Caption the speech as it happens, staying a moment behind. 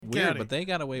weird, but they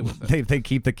got away with it. They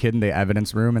keep the kid in the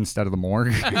evidence room instead of the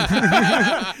morgue.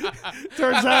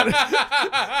 Turns out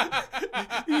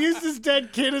he used his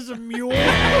dead kid as a mule.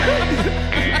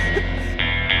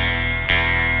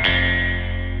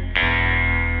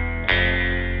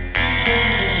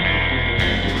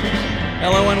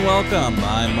 Hello and welcome.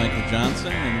 I'm Michael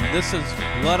Johnson, and this is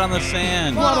Blood on the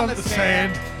Sand. Blood on the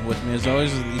Sand. With me, as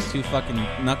always, are these two fucking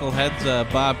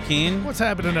knuckleheads, Bob Keane. What's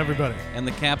happening, everybody? And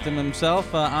the captain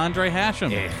himself, Andre Hashem.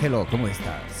 Hello, ¿cómo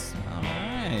estás? All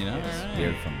right.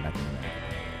 We're from Latin America.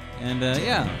 And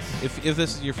if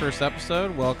this is your first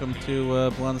episode, welcome to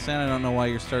Blood on the Sand. I don't know why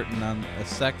you're starting on a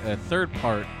third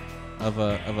part of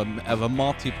a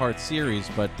multi-part series,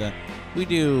 but we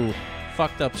do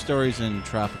fucked up stories in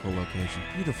tropical locations.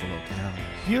 Beautiful locales.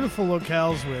 Beautiful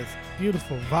locales with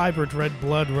beautiful, vibrant red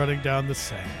blood running down the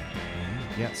sand.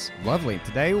 Yes, lovely.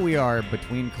 Today we are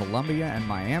between Colombia and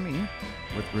Miami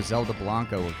with Griselda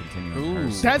Blanco. We're continuing her.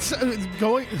 That's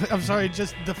going. I'm sorry,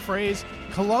 just the phrase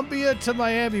Colombia to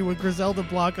Miami with Griselda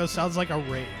Blanco sounds like a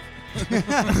rave.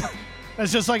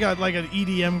 That's just like an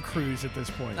EDM cruise at this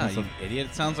point. No, you idiot.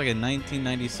 It sounds like a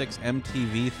 1996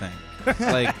 MTV thing.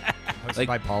 Like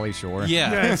by Pauly Shore.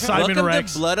 Yeah, it's Simon Welcome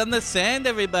Rex. to Blood on the Sand,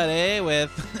 everybody, with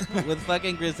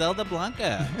fucking Griselda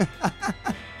Blanca.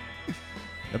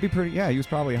 That'd be pretty. Yeah, he was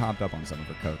probably hopped up on some of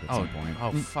her coke at some point.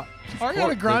 Oh, fuck.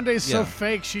 Ariana Grande is so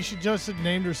fake. She should just have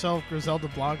named herself Griselda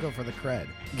Blanco for the cred.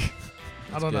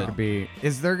 I don't know.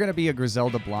 Is there going to be a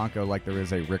Griselda Blanco like there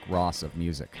is a Rick Ross of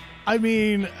music? I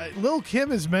mean, Lil'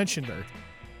 Kim has mentioned her.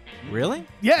 Really?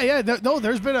 Yeah.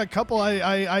 There's been a couple.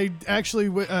 I actually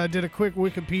did a quick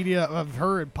Wikipedia of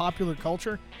her in popular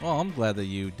culture. Well, I'm glad that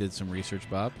you did some research,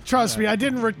 Bob. Trust me, I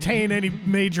didn't retain any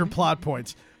major plot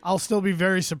points. I'll still be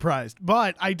very surprised.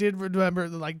 But I did remember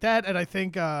like that, and I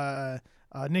think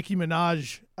Nicki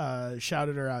Minaj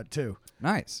shouted her out too.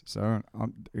 Nice. So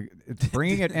it's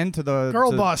bringing it into the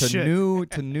girl boss shit. New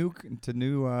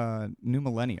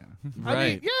millennia. Right. I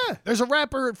mean, yeah. There's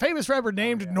a famous rapper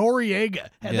named Noriega,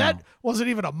 and that wasn't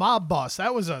even a mob boss.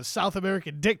 That was a South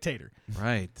American dictator.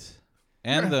 Right.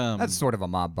 And that's sort of a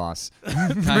mob boss.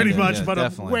 Pretty much, yeah, but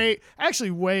definitely.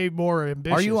 way more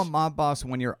ambitious. Are you a mob boss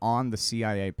when you're on the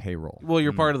CIA payroll? Well,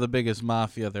 you're part of the biggest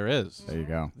mafia there is. There you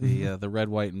go. The red,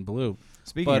 white, and blue.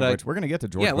 Speaking of which, we're going to get to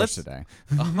George Bush today.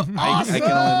 Awesome. I can only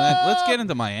imagine. Let's get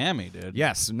into Miami, dude.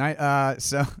 Yes.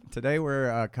 So today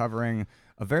we're covering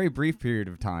a very brief period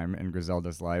of time in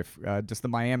Griselda's life, just the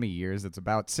Miami years. It's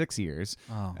about 6 years.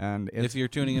 Oh. And if you're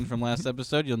tuning in from last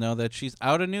episode, you'll know that she's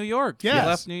out of New York. Yes. She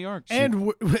left New York.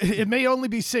 And it may only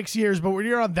be 6 years, but when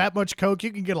you're on that much coke,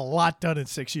 you can get a lot done in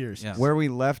 6 years. Yes. Where we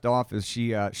left off is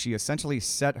she essentially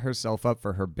set herself up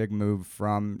for her big move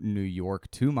from New York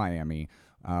to Miami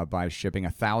by shipping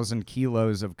 1,000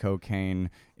 kilos of cocaine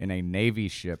in a Navy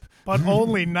ship. But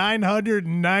only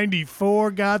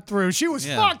 994 got through. She was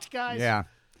fucked, guys. Yeah.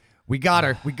 We got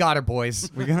her. We got her, boys.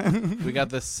 We got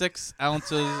the 6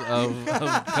 ounces of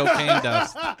cocaine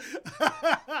dust.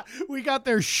 We got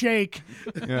their shake.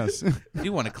 Yes.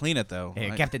 You want to clean it, though.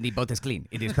 Captain, the boat is clean.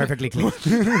 It is perfectly clean.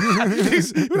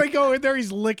 When I go in there,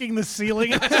 he's licking the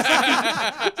ceiling.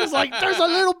 Just like, there's a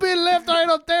little bit left right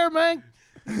up there, man.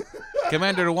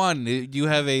 Commander 1, do you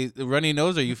have a runny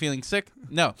nose? Are you feeling sick?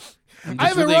 No. I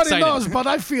have a runny nose, but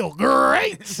I feel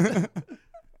great.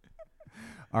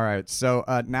 All right, so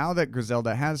now that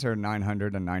Griselda has her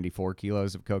 994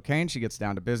 kilos of cocaine, she gets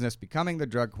down to business, becoming the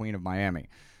drug queen of Miami.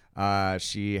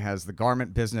 She has the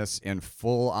garment business in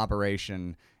full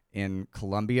operation in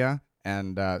Colombia,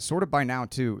 and sort of by now,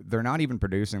 too, they're not even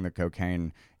producing the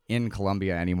cocaine in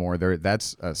Colombia anymore.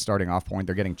 That's a starting off point.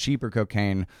 They're getting cheaper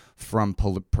cocaine from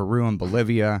Peru and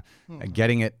Bolivia,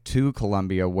 getting it to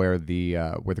Colombia where the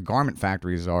garment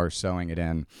factories are sewing it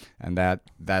in, and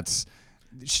that's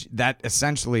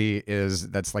essentially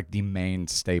that's like the main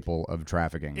staple of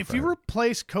trafficking. If you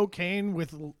replace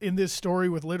cocaine in this story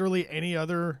with literally any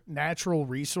other natural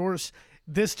resource,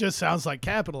 this just sounds like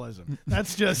capitalism.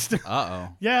 That's just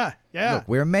Yeah. Look,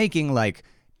 we're making like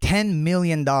 $10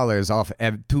 million off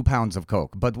 2 pounds of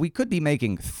coke, but we could be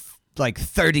making like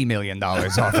 $30 million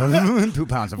off of 2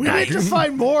 pounds of coke. We need to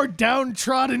find more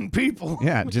downtrodden people.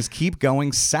 Yeah, just keep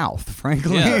going south,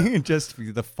 frankly. Yeah. Just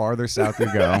the farther south you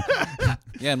go.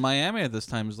 Yeah, and Miami at this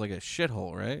time is like a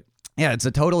shithole, right? Yeah, it's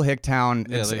a total hick town.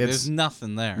 Yeah, there's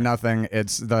nothing there. Nothing.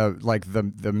 It's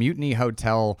the Mutiny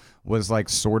Hotel was like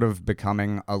sort of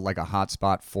becoming a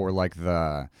hotspot for like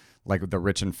the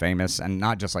rich and famous, and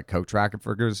not just like coke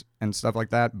traffickers and stuff like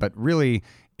that, but really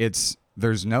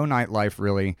there's no nightlife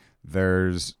really.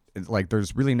 like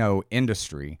there's really no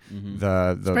industry.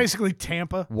 It's basically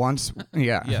Tampa. Once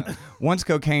once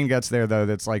cocaine gets there though,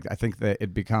 that's like I think that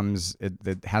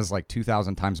it has like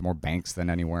 2,000 times more banks than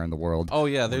anywhere in the world. Oh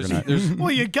yeah, there's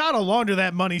Well, you gotta launder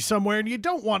that money somewhere, and you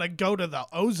don't want to go to the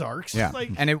Ozarks. Yeah,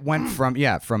 Like, and it went from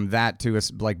that to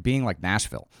like being like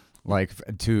Nashville, like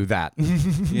to that.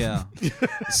 yeah.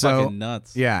 So Fucking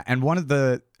nuts. Yeah, and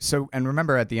and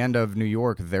remember at the end of New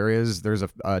York, there's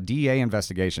a DEA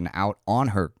investigation out on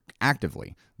her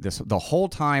actively. The whole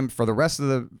time for the rest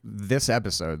of this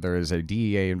episode, there is a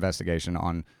DEA investigation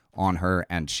on her,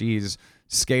 and she's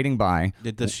skating by.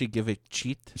 Does she give a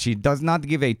cheat? She does not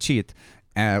give a cheat.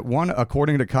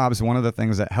 According to cops, one of the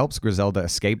things that helps Griselda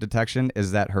escape detection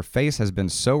is that her face has been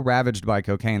so ravaged by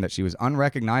cocaine that she was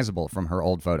unrecognizable from her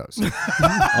old photos.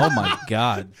 Oh my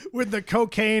God. when the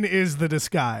cocaine is the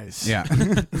disguise. Yeah.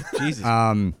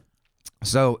 Jesus.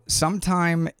 So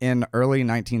sometime in early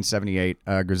 1978,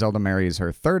 Griselda marries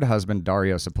her third husband,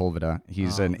 Dario Sepulveda.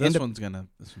 He's this one's gonna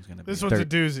be. This one's a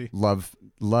doozy.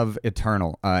 Love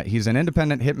eternal. He's an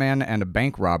independent hitman and a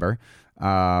bank robber.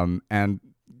 And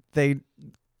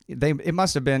it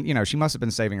must have been, she must have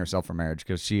been saving herself for marriage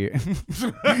because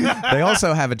they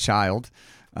also have a child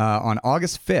on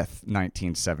August 5th,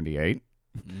 1978.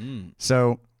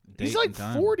 So he's like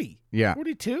 40. Yeah.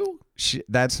 42?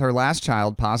 That's her last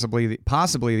child, possibly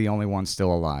the only one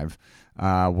still alive.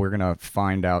 We're going to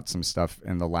find out some stuff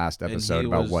in the last episode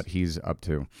about what he's up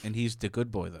to. And he's the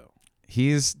good boy, though.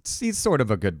 He's sort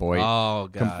of a good boy. Oh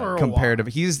God! Compared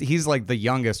to he's like the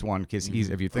youngest one because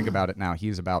if you think about it now,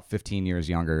 he's about 15 years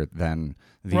younger than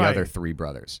the other three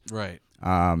brothers. Right.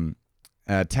 10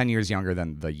 years younger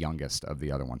than the youngest of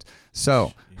the other ones.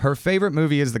 So her favorite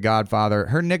movie is The Godfather.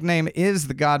 Her nickname is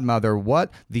the Godmother.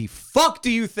 What the fuck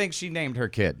do you think she named her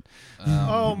kid?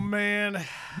 Oh man,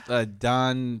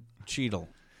 Don Cheadle.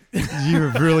 You're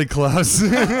really close.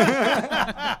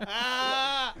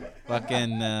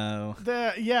 Fucking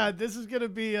this is gonna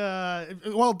be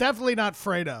definitely not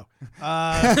Fredo.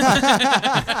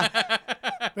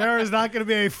 There is not gonna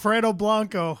be a Fredo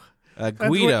Blanco.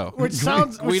 Guido. Which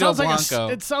sounds Blanco.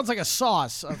 It sounds like a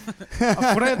sauce. A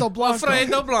Fredo Blanco.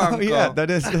 Alfredo Blanco. Oh, yeah, that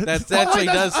is. That actually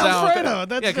does sound. Alfredo.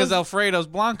 That's because Alfredo's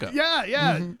Blanco.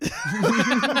 Yeah.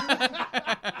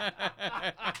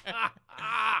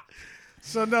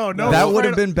 So no. That would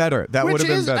have been better. That would have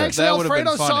been better. Actually, that would have been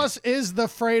Alfredo funny. sauce is the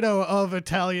Fredo of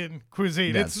Italian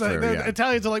cuisine. That's it's true, the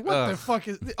Italians are like, what the fuck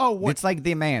is? Oh, what? It's like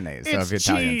the mayonnaise It's of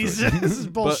Italian cheese. food. This is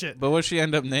bullshit. But what she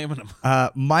end up naming him?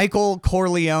 Michael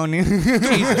Corleone.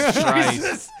 Jesus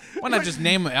Christ. Why not just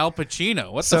name him Al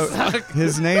Pacino? What the fuck?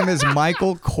 His name is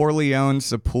Michael Corleone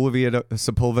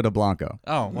Sepulveda Blanco.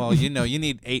 Oh, well, you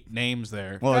need 8 names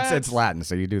there. Well, it's Latin,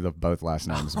 so you do both last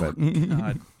names. But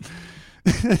God.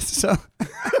 so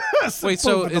Wait,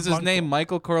 so is his name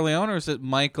Michael Corleone or is it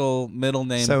Michael middle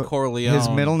name Corleone? His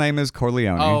middle name is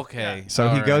Corleone. Oh, okay. So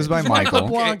he goes by Michael.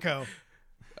 Blanco.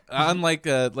 Unlike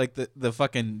the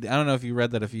fucking, I don't know if you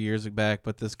read that a few years back,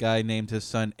 but this guy named his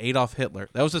son Adolf Hitler.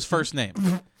 That was his first name.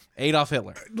 Adolf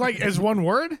Hitler. Like as one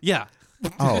word? Yeah.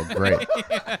 Oh, great.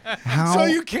 How? So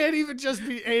you can't even just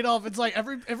be Adolf. It's like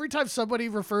every time somebody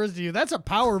refers to you, that's a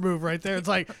power move right there. It's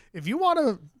like, if you want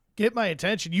to get my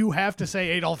attention, you have to say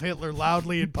Adolf Hitler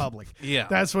loudly in public. Yeah.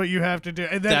 That's what you have to do.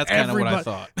 And then That's kind of what I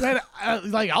thought. Then,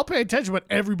 I'll pay attention, but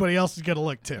everybody else is going to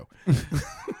look too.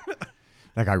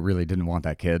 That guy really didn't want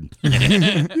that kid. You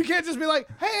can't just be like,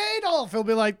 hey, Adolf. He'll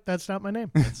be like, that's not my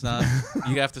name. It's not.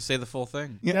 You have to say the full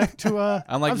thing. Yeah.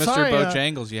 Unlike I'm Mr. sorry,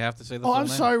 Bojangles, you have to say the full name. I'm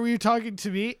sorry. Were you talking to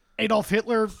me? Adolf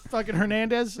Hitler fucking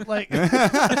Hernandez? Like,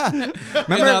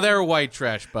 they're white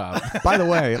trash, Bob. By the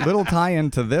way, little tie-in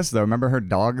to this, though. Remember her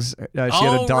dogs? She had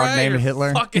a dog named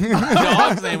Hitler. Fucking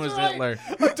dog's name was Hitler.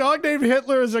 A dog named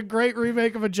Hitler is a great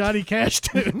remake of a Johnny Cash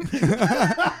tune.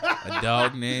 A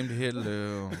dog named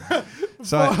Hitler.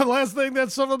 So the last thing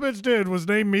that son of a bitch did was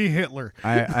name me Hitler.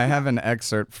 I have an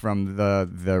excerpt from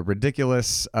the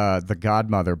ridiculous The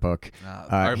Godmother book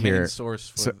Our here. main source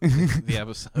for the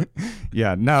episode.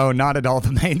 Yeah, no, not at all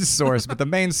the main source, but the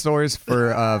main source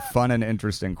for fun and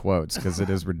interesting quotes, because it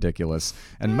is ridiculous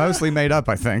and mostly made up,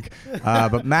 I think.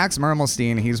 But Max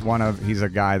Mermelstein, he's a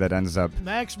guy that ends up.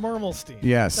 Max Mermelstein.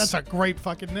 Yes, that's a great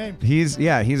fucking name. He's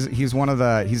actually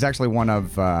one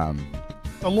of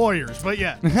the lawyers, but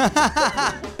yeah.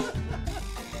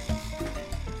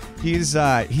 He's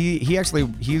a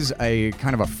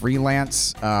kind of a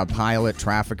freelance pilot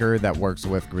trafficker that works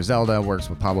with Griselda, works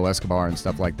with Pablo Escobar and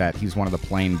stuff like that. He's one of the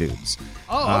plane dudes.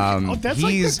 Oh, okay. That's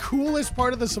like the coolest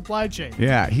part of the supply chain.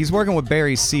 Yeah, he's working with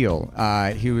Barry Seal.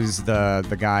 He was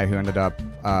the guy who ended up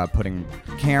putting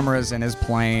cameras in his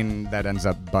plane that ends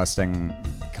up busting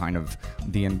kind of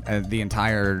the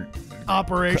entire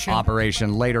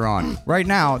Operation later on. Right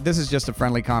now, this is just a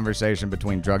friendly conversation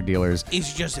between drug dealers.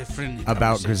 It's just a friendly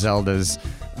about Griselda's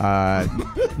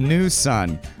new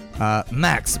son.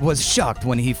 Max was shocked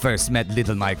when he first met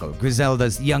little Michael,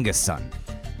 Griselda's youngest son.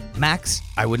 Max,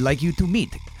 I would like you to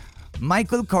meet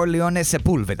Michael Corleone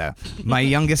Sepulveda, my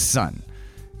youngest son.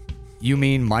 You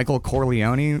mean Michael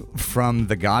Corleone from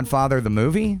The Godfather, the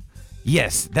movie?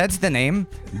 Yes, that's the name.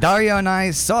 Dario and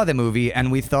I saw the movie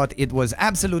and we thought it was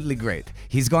absolutely great.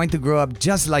 He's going to grow up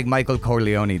just like Michael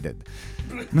Corleone did.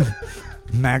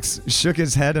 Max shook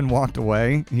his head and walked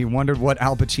away. He wondered what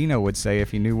Al Pacino would say if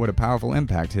he knew what a powerful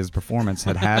impact his performance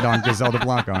had had on Griselda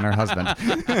Blanco and her husband.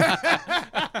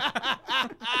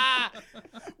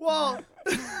 Well,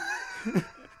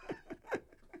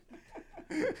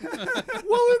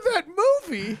 in that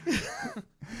movie,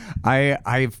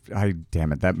 I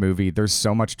damn it, that movie. There's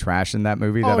so much trash in that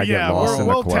movie that I get lost in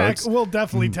the quotes. We'll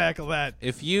definitely tackle that.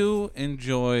 If you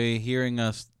enjoy hearing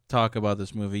us talk about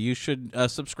this movie, you should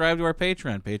subscribe to our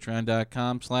Patreon,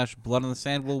 patreon.com/Blood on the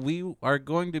Sand. Well, we are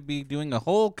going to be doing a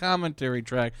whole commentary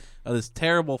track of this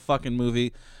terrible fucking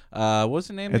movie. What's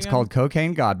the name It's again? called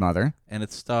Cocaine Godmother. And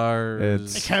it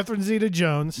stars... Catherine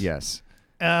Zeta-Jones. Yes.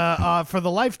 For the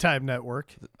Lifetime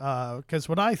Network, because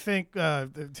when I think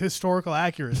historical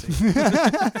accuracy,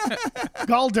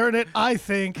 gall darn it, I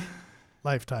think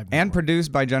Lifetime Network. And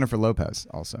produced by Jennifer Lopez,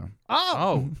 also.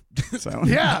 Oh. So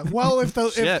Yeah, well,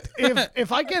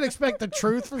 if I can't expect the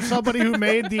truth from somebody who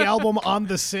made the album On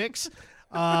the Six,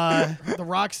 the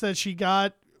rocks that she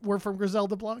got were from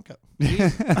Griselda Blanco.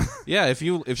 Yeah, if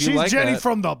you She's like Jenny that,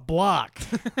 from the block.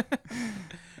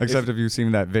 Except if you've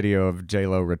seen that video of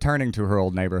J-Lo returning to her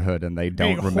old neighborhood and they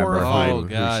don't Being remember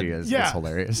horrified. who she is. Yeah. It's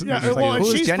hilarious. Yeah, It's well, and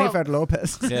who's she's Jennifer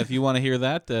Lopez? yeah, if you want to hear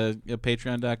that,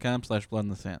 patreon.com/Blood on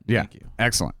the Sand. Yeah, Thank you.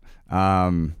 excellent.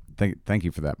 Thank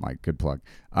you for that, Mike. Good plug.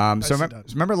 So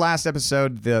remember last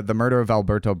episode, the murder of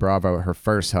Alberto Bravo, her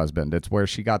first husband. It's where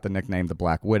she got the nickname the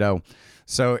Black Widow.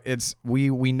 So it's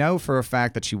we know for a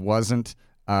fact that she wasn't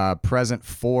present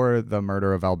for the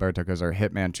murder of Alberto because our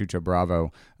hitman Chucho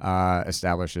Bravo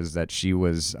establishes that she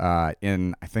was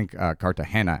in, I think,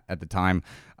 Cartagena at the time.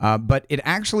 But it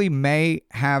actually may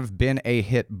have been a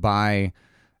hit by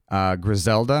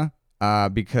Griselda.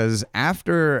 Because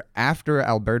after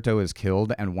Alberto is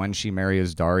killed and when she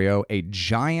marries Dario, a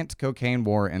giant cocaine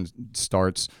war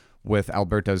starts with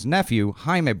Alberto's nephew,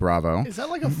 Jaime Bravo. Is that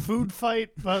like a food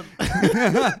fight? But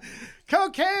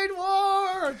cocaine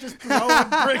war! Just throwing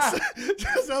bricks.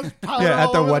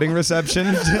 At the wedding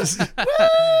reception.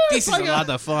 This is a lot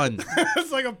of fun.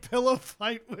 It's like a pillow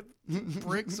fight with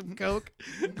bricks of coke.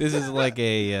 This is like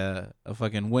a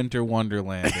fucking winter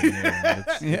wonderland in here.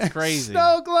 It's crazy.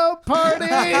 Snow globe party.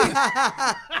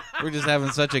 We're just having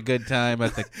such a good time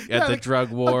at the drug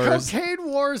wars. Cocaine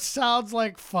war sounds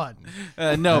like fun.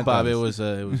 No, Bob, it was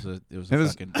fucking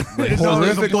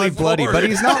horrifically bloody, but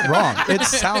he's not wrong. It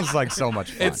sounds like so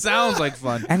much fun. It sounds like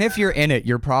fun. And if you're in it,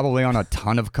 you're probably on a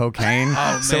ton of cocaine,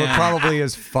 so it probably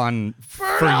is fun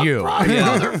for you.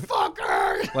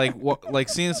 Motherfucker! Like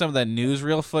seeing some of that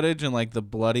newsreel footage and like the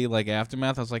bloody like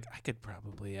aftermath, I was like, I could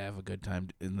probably have a good time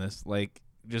in this. Like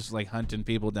just like hunting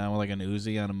people down with like an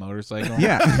Uzi on a motorcycle.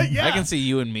 Yeah. Yeah. I can see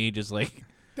you and me just like.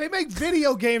 They make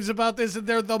video games about this, and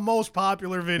they're the most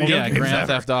popular video games Grand ever.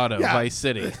 Theft Auto, Yeah. Vice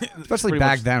City. Especially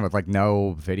back then with like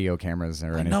no video cameras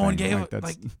or anything. No one gave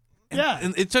that's-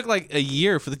 And it took like a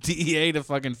year for the DEA to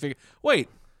fucking figure. Wait,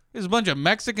 there's a bunch of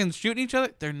Mexicans shooting each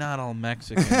other. They're not all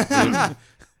Mexican. Dude.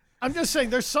 I'm just saying,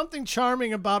 there's something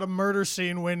charming about a murder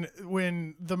scene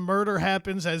when the murder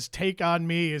happens as "Take on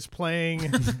Me" is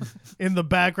playing in the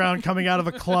background, coming out of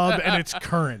a club, and it's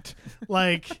current.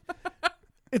 Like,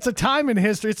 it's a time in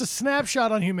history. It's a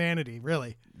snapshot on humanity,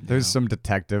 really. There's some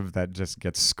detective that just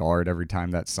gets scarred every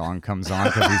time that song comes on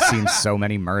because he's seen so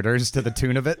many murders to the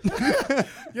tune of it.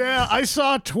 Yeah, I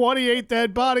saw 28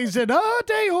 dead bodies in a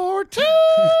day or two.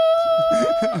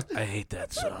 I hate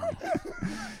that song.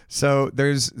 So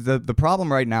there's the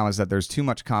problem right now is that there's too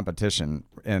much competition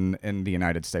in the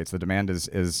United States. The demand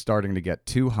is starting to get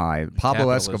too high. Pablo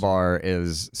Capitalism. Escobar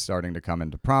is starting to come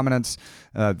into prominence.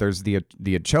 There's the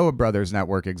Ochoa Brothers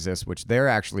network exists, which they're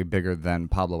actually bigger than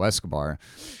Pablo Escobar.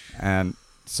 And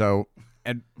so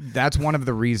that's one of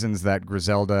the reasons that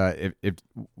Griselda,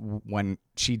 when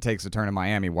she takes a turn in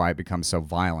Miami, why it becomes so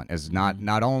violent is not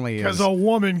only Because a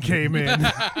woman came in.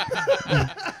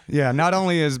 yeah, not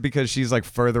only is because she's like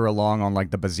further along on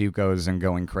like the bazookas and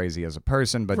going crazy as a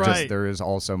person, but just there is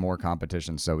also more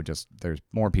competition. So just there's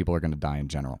more people are going to die in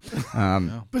general.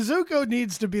 Bazooka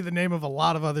needs to be the name of a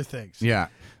lot of other things. Yeah.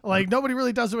 Like nobody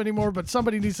really does them anymore, but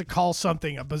somebody needs to call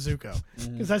something a bazooka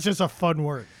because that's just a fun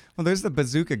word. Well, there's the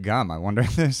bazooka gum. I wonder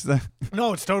if there's the.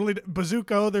 No, it's totally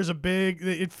bazooka. There's a big.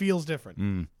 It feels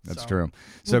different. That's true.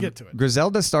 We'll get to it.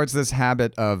 Griselda starts this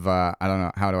habit of I don't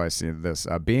know how do I see this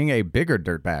being a bigger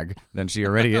dirtbag than she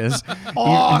already is.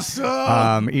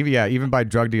 Awesome. Even by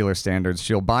drug dealer standards,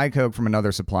 she'll buy coke from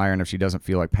another supplier, and if she doesn't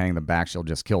feel like paying them back, she'll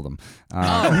just kill them.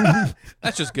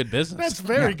 That's just good business. That's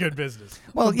very good business.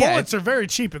 Well, the yeah, bullets are very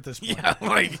cheap at this point. Yeah,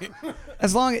 like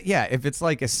as long if it's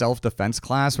like a self-defense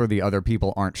class where the other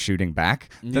people aren't shooting back,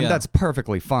 then that's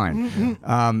perfectly fine.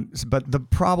 But the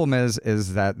problem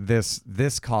is that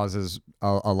this causes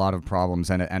a lot of problems,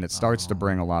 and it starts to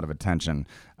bring a lot of attention.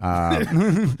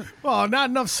 Oh, not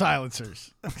enough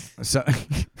silencers. So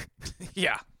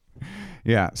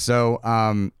yeah. So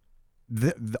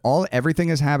everything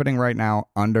is happening right now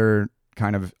under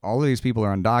kind of all of these people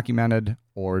are undocumented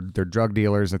or they're drug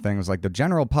dealers or things like the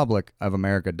general public of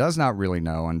America does not really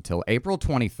know until April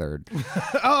 23rd,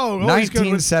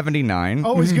 1979.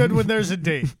 Always good when there's a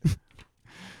date.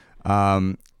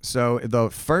 So the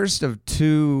first of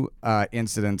two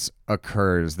incidents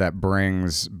occurs that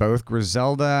brings both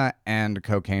Griselda and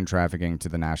cocaine trafficking to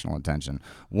the national attention.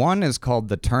 One is called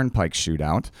the Turnpike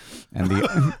Shootout, and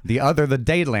the other the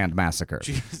Dayland Massacre.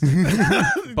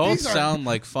 Both sound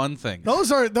like fun things.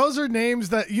 Those are names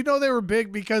that they were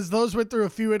big because those went through a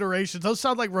few iterations. Those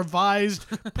sound like revised,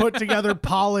 put together,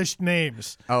 polished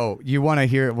names. Oh, you want to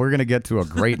hear? We're going to get to a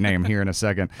great name here in a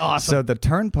second. Awesome. So the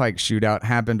Turnpike Shootout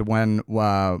happened when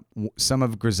some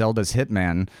of Griselda's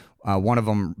hitmen, one of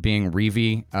them being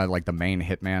Reeve, like the main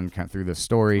hitman through the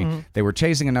story, they were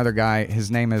chasing another guy. His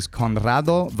name is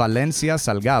Conrado Valencia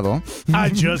Salgado. I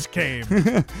just came.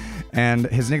 And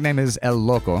his nickname is El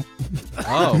Loco.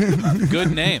 Oh,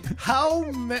 good name. How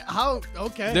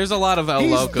okay. There's a lot of El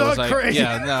He's Locos. the crazy.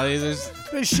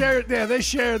 They share. Yeah, they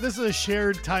share. This is a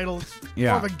shared title. It's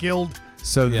more of a guild.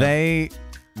 So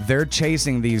they're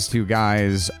chasing these two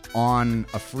guys on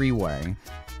a freeway,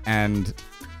 and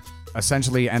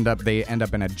essentially end up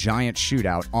in a giant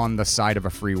shootout on the side of a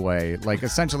freeway, like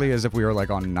essentially as if we were like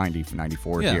on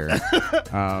 94 here.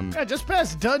 Just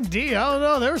past Dundee. I don't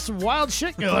know. There was some wild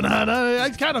shit going on. I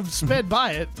kind of sped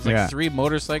by it. It's like 3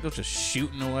 motorcycles just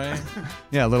shooting away.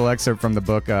 Yeah, a little excerpt from the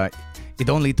book. It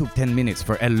only took 10 minutes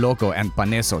for El Loco and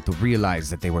Paneso to realize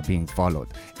that they were being followed.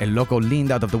 El Loco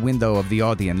leaned out of the window of the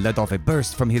Audi and let off a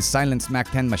burst from his silenced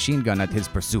MAC-10 machine gun at his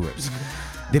pursuers.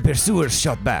 The pursuers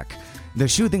shot back. The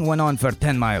shooting went on for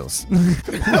 10 miles.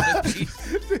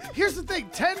 Here's the thing,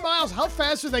 10 miles, how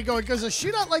fast are they going? Because a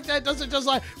shootout like that doesn't just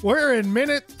like, we're in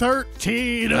minute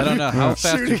 13. I don't know. How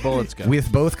fast do bullets go?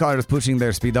 With both cars pushing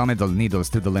their speedometer needles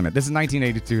to the limit. This is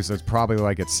 1982, so it's probably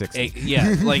like at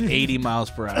 60. Like 80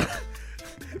 miles per hour.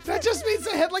 That just means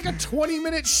they had like a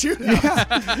 20-minute shootout.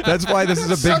 Yeah, that's why this is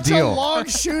a big deal. Such a long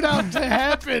shootout to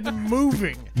happen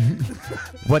moving.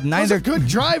 Those are good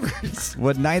drivers.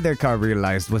 What neither car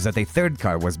realized was that a third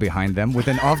car was behind them with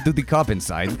an off-duty cop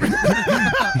inside.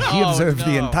 He observed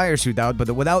the entire shootout,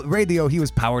 but without radio, he was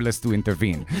powerless to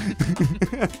intervene.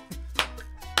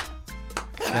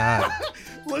 God.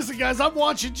 Listen, guys, I'm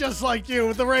watching just like you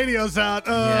with the radios out.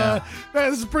 Man,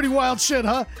 this is pretty wild shit,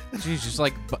 huh? Jeez,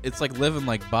 it's like living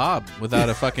like Bob without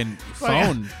a fucking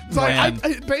phone.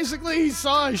 Basically, he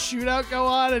saw a shootout go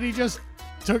on, and he just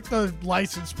took the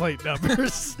license plate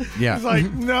numbers. Yeah. He's like,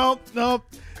 nope.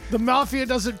 The mafia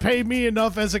doesn't pay me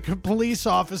enough as a police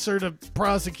officer to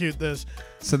prosecute this.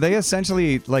 So they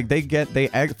essentially,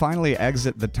 finally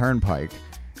exit the turnpike.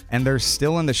 And they're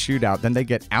still in the shootout. Then they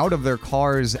get out of their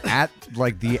cars at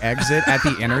the exit at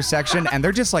the intersection, and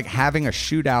they're just having a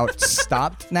shootout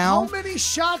stopped now. How many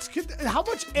shots how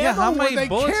much ammo would they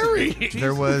carry?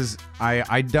 There was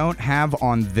I don't have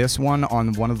on this one.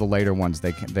 On one of the later ones,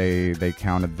 they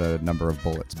counted the number of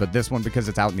bullets, but this one, because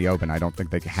it's out in the open, I don't think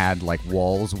they had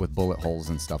walls with bullet holes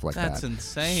and stuff like That's that.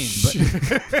 insane.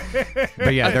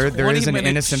 But yeah, there is an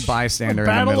innocent bystander in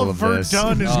the middle of this.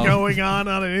 Battle of Verdun is going on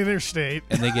an interstate,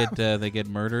 and they get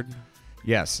murdered.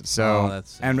 Yes. So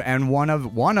and one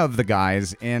of the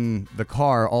guys in the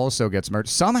car also gets murdered.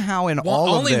 Somehow in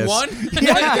all of this, only one?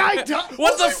 Yeah.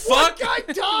 What the fuck? One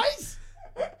guy dies?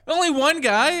 Only one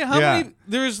guy? How Yeah. many?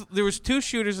 There was 2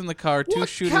 shooters in the car, 2 What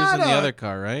shooters in the kinda- other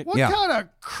car, right? What kind of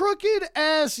crooked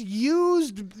ass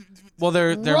used Well,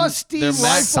 they're rusty they're rifles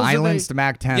Mac, are silenced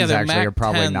Mac 10s yeah, they're actually Mac are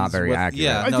probably 10s not very with- accurate.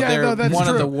 Yeah, no, Yeah, they're no, that's one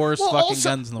of true. the worst Well, fucking also,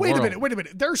 guns in the wait world. Wait a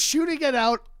minute. They're shooting it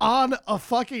out on a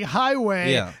fucking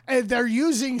highway, Yeah. and they're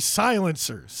using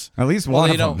silencers. At least Well, one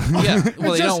they of don't. them. Yeah,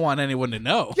 well, they just- don't want anyone to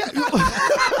know. Yeah,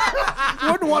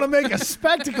 wouldn't want to make a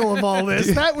spectacle of all this.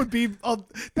 That would be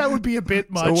a bit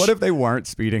much. So what if they weren't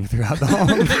speeding throughout the home?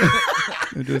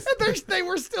 they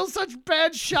were still such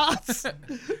bad shots?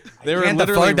 They were Can't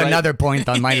literally afford right- another point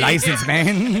on my license,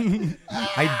 man.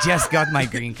 I just got my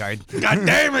green card. God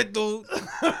damn it, dude!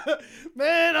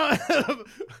 Man,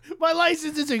 my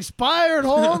license is expired,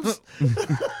 Holmes.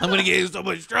 I'm gonna get you so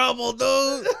much trouble,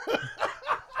 dude.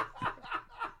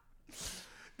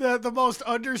 The most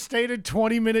understated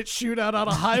 20-minute shootout on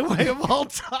a highway of all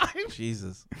time.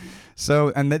 Jesus.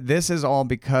 So, and this is all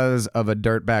because of a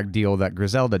dirtbag deal that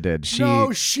Griselda did. She,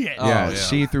 No shit. yeah, yeah.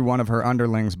 she through one of her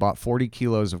underlings bought 40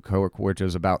 kilos of coke, which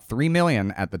is about $3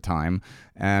 million at the time,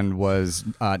 and was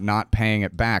not paying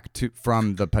it back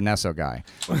from the Paneso guy.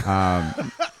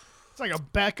 It's like a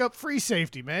backup free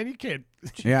safety, man. You can't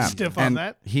Yeah, stiff on and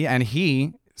that.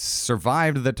 He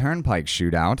survived the turnpike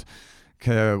shootout.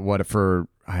 For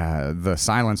the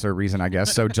silencer reason, I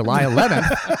guess. So July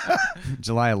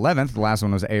 11th, the last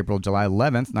one was April, July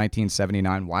 11th,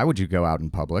 1979. Why would you go out in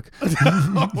public?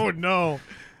 Oh, no.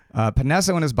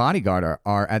 Paneso and his bodyguard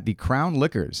are at the Crown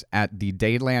Liquors at the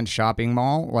Dayland Shopping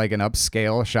Mall, like an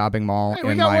upscale shopping mall Hey,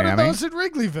 we in got Miami. one of those in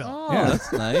Wrigleyville. Oh, Yeah.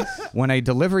 that's nice. When a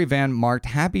delivery van marked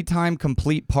Happy Time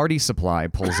Complete Party Supply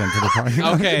pulls into the parking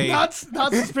lot. Okay. Not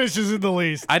suspicious in the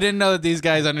least. I didn't know that these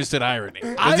guys understood irony.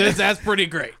 That's pretty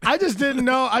great. I just didn't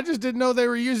know they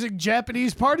were using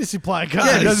Japanese party supply Yeah,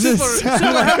 guys. does this Super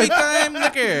sound like happy time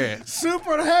liquor.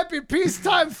 Super happy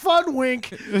peacetime fun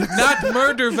wink. Not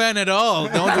murder van at all.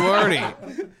 Don't worry.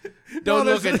 Don't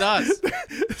No, look at us.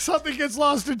 Something gets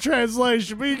lost in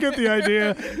translation, but you get the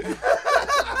idea.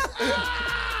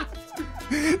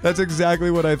 That's exactly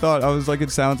what I thought. I was like,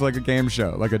 it sounds like a game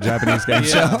show, like a Japanese game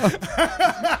show.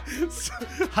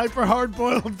 Hyper hard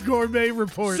boiled gourmet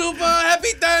report. Super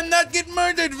happy time not get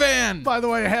murdered van. By the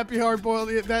way, happy hard boiled.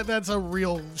 That's a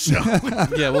real show.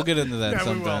 Yeah, we'll get into that Yeah,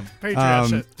 we will. sometime. Patreon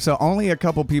shit. So only a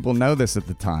couple people know this at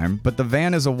the time, but the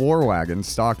van is a war wagon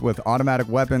stocked with automatic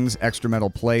weapons, extra metal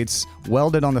plates,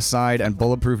 welded on the side, and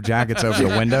bulletproof jackets over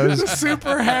the windows,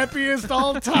 Super happiest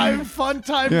all time fun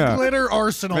time Yeah. glitter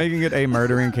arsenal. making it a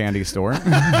murdering candy store.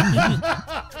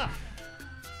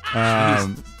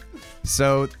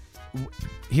 So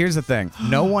here's the thing.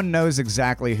 No one knows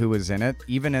exactly who was in it.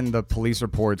 Even in the police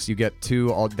reports, you get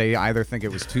they either think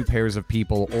it was 2 pairs of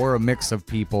people or a mix of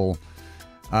people.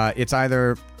 It's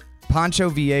either Pancho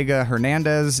Viega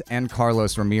Hernandez and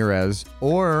Carlos Ramirez,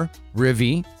 or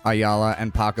Rivi Ayala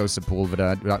and Paco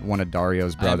Sepulveda, one of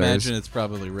Dario's I brothers. imagine it's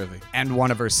probably Rivi. And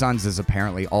one of her sons is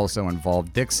apparently also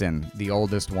involved. Dixon, the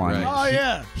oldest one. Right. Oh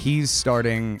yeah. He's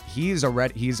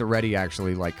already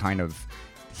actually like kind of,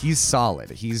 he's solid.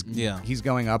 He's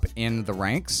going up in the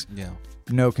ranks. Yeah.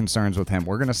 No concerns with him.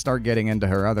 We're gonna start getting into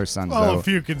her other sons Oh, though, a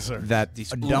few concerns. that These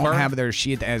don't Uber? have their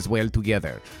shit as well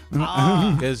together.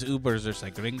 Because Ubers are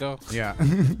like gringo. Yeah.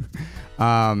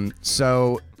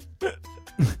 So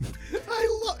I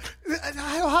love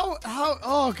how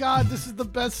oh god, this is the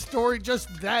best story.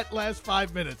 Just that last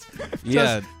 5 minutes.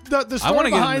 Yeah. Just the I story want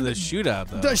to get behind into the shootout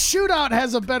though. the shootout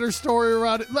has a better story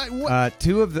around it. Like what?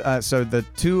 two of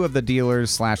the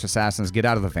dealers / assassins get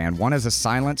out of the van. One is a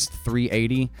silenced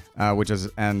 380,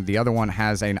 and the other one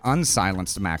has an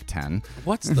unsilenced Mac 10.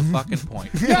 What's the fucking point?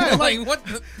 Yeah, like what?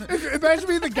 Imagine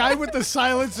being the guy with the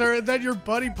silencer, and then your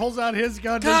buddy pulls out his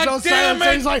gun. God There's no damn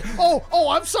silencer. it! He's like, oh,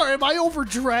 I'm sorry. Am I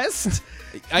overdressed?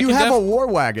 You have a war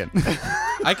wagon.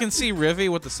 I can see Rivi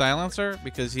with the silencer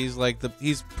because he's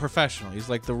professional. He's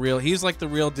like the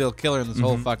real deal killer in this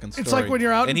whole fucking story. It's like when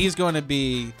you're out and in- he's going to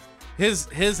be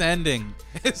his ending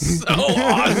is so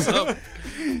awesome.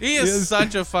 He is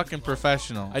such a fucking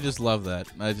professional. I just love that.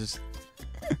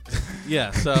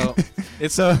 Yeah, so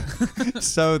it's So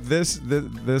this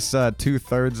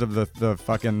 2/3 of the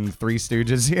fucking Three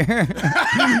Stooges here,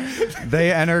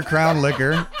 they enter Crown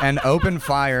Liquor and open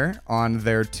fire on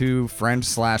their 2 French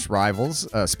 / rivals,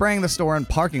 spraying the store and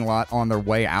parking lot on their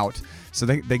way out. So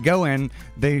they go in,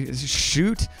 they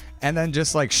shoot, and then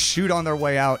just like shoot on their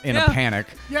way out in a panic.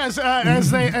 Yes,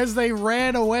 as they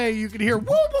ran away, you could hear whoop,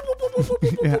 whoop, whoop, whoop, whoop,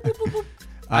 whoop, whoop, whoop, whoop.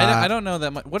 I don't know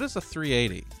that much. What is a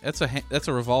 380? That's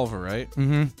a revolver, right?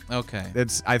 Mm-hmm. Okay.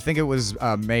 I think it was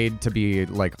made to be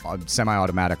like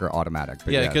semi-automatic or automatic.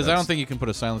 But yeah, because I don't think you can put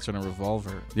a silencer on a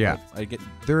revolver. Yeah.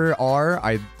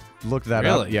 I looked that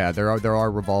Really? up. Yeah, there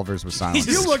are revolvers with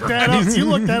silencers. You looked that up. You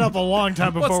looked that up a long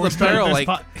time before we What's the started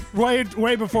barrel this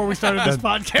way before we started this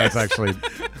podcast. That's actually.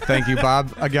 Thank you,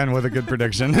 Bob. Again with a good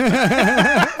prediction.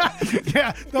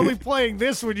 Yeah, they'll be playing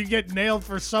this when you get nailed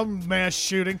for some mass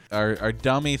shooting. Our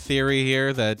dummy theory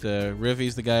here that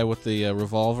Rivy's the guy with the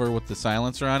revolver with the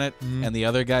silencer on it, and the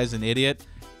other guy's an idiot,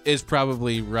 is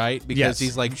probably right because Yes.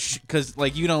 he's like, because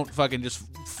like you don't fucking just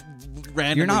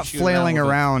randomly You're not shoot flailing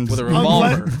around with a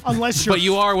revolver. Unless you're. But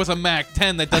you are with a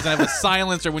MAC-10 that doesn't have a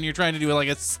silencer when you're trying to do like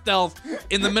a stealth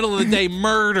in the middle of the day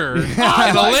murder in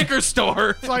a liquor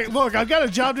store. It's like, look, I've got a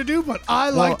job to do, but I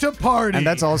like to party. And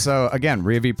that's also, again,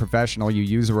 Rivy professional. You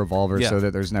use a revolver Yeah. so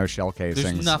that there's no shell casings.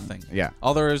 There's nothing. Yeah.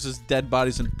 All there is dead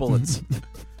bodies and bullets.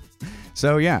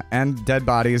 So yeah, and dead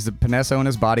bodies. Panesso and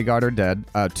his bodyguard are dead.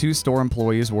 2 store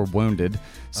employees were wounded.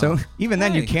 So even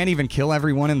then, you Hey. can't even kill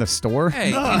everyone in the store. Hey,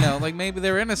 you know, like maybe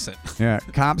they're innocent. Yeah,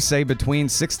 cops say between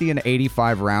 60 and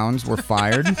 85 rounds were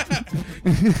fired.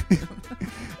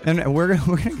 And we're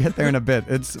gonna get there in a bit.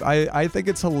 I think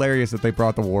it's hilarious that they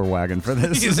brought the war wagon for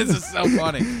this. This is so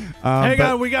funny. Hang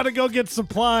on, we got to go get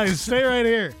supplies. Stay right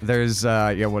here. There's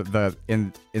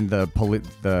in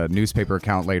the newspaper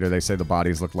account later they say the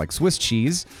bodies look like Swiss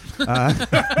cheese.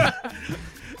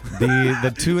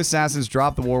 The 2 assassins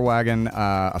dropped the war wagon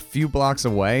a few blocks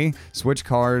away, switch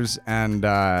cars, and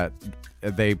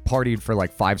they partied for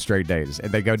like 5 straight days.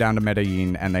 They go down to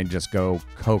Medellin and they just go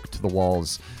coke to the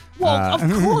walls. Well,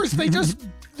 of course, they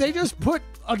just put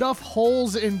enough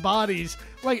holes in bodies.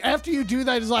 Like, after you do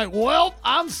that, it's like, well,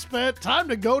 I'm spent. Time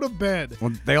to go to bed.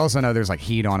 Well, they also know there's like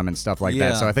heat on them and stuff like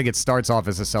that. Yeah. So I think it starts off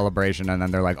as a celebration and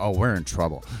then they're like, oh, we're in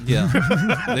trouble. Yeah.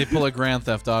 They pull a Grand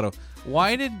Theft Auto.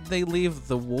 Why did they leave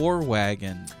the war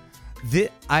wagon? If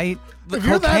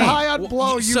you're that high on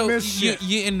blow, you so miss shit.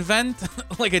 you invent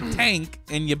like a tank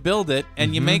and you build it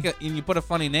and you make and you put a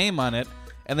funny name on it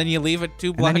and then you leave it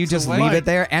 2 blocks And then you just away. leave it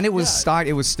there, and it was stocked.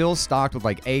 It was still stocked with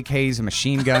like AKs and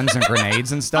machine guns and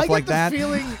grenades and stuff like that.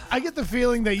 I get the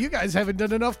feeling that you guys haven't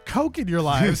done enough coke in your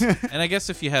lives. And I guess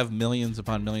if you have millions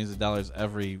upon millions of dollars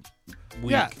every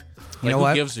week, Yeah. You know who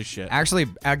what? gives a shit? Actually,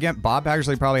 again, Bob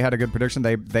actually probably had a good prediction.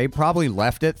 They probably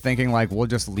left it thinking like we'll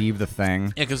just leave the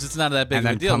thing, Yeah, because it's not that big And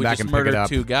of a then deal. come We back just and pick it murdered up.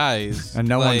 2 guys. and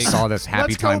no one Like, saw this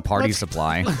Happy Let's go- Time party let's-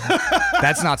 supply.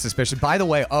 That's not suspicious. By the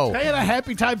way, They had a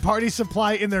Happy Time party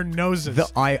supply in their noses.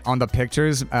 on the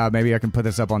pictures, maybe I can put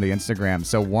this up on the Instagram.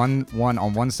 So one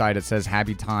on one side it says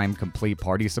Happy Time Complete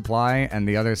Party Supply, and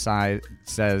the other side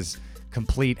says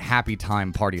Complete Happy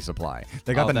Time Party Supply.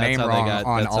 They got Oh, the that's name how they wrong got-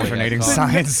 on that's how they got alternating caught.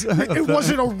 sides. it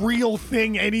wasn't a real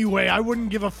thing anyway. I wouldn't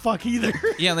give a fuck either.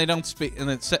 Yeah, and they don't speak,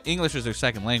 and English is their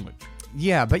second language.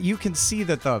 Yeah, but you can see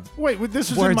that the Wait,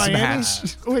 this is in Words Miami?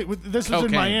 match. Wait, this is in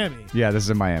Cocaine. Miami. yeah, this is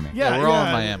in Miami. Yeah, We're all in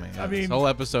yeah. Miami. I this mean, whole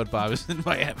episode, Bob, is in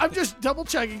Miami. I'm just double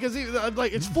checking because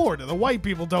like it's Florida. The white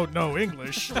people don't know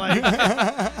English. Like,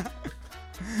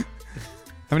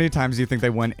 How many times do you think they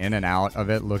went in and out of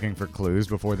it looking for clues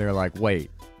before they're like, wait,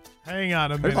 hang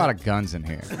on a there's minute. a lot of guns in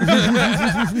here.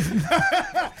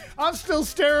 I'm still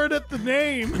staring at the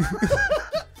name.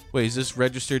 Wait, is this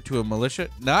registered to a militia?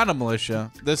 Not a militia.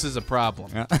 This is a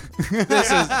problem.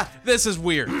 Yeah. This is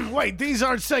weird. Wait, these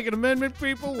aren't Second Amendment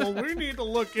people? Well, we need to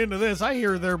look into this. I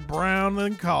hear they're brown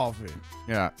than coffee.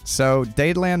 Yeah. So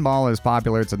Dadeland Mall is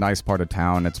popular. It's a nice part of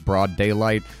town. It's broad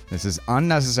daylight. This is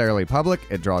unnecessarily public.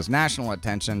 It draws national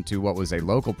attention to what was a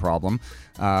local problem,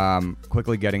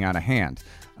 quickly getting out of hand.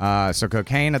 So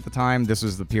cocaine at the time, this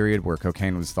was the period where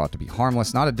cocaine was thought to be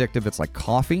harmless, not addictive. It's like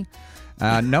coffee.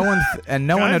 No one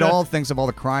at all thinks of all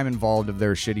the crime involved of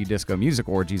their shitty disco music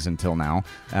orgies until now.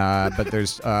 But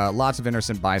there's lots of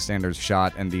innocent bystanders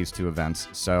shot in these 2 events.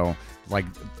 So like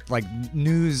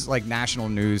news, like national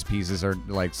news pieces are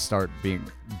like start being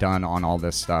done on all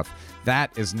this stuff.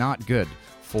 That is not good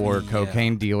for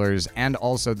cocaine dealers, and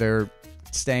also they're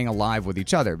staying alive with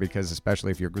each other because especially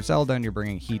if you're Griselda and you're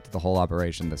bringing heat to the whole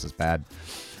operation, this is bad.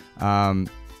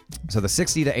 So the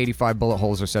 60 to 85 bullet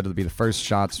holes are said to be the first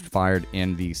shots fired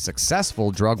in the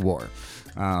successful drug war.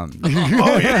 Oh,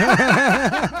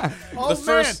 man.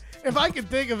 first- If I could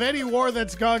think of any war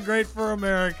that's gone great for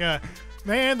America,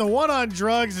 man, the one on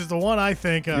drugs is the one I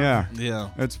think of. Yeah. Yeah.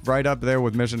 It's right up there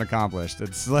with mission accomplished.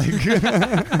 It's like...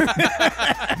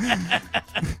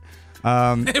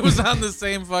 It was on the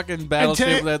same fucking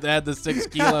battleship that had the 6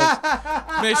 kilos.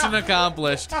 Mission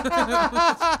accomplished.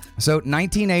 So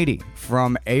 1980,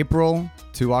 from April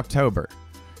to October,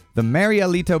 The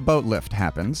Marielito boat lift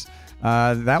happens.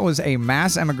 That was a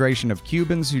mass emigration of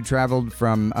Cubans who traveled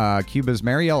from Cuba's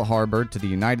Mariel Harbor to the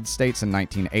United States in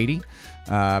 1980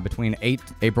 between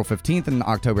April 15th and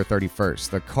October 31st.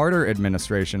 The Carter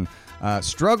administration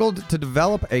struggled to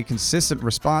develop a consistent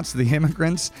response to the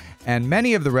immigrants, and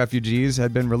many of the refugees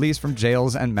had been released from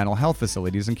jails and mental health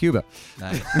facilities in Cuba.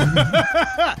 Nice.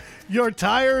 You're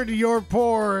tired, you're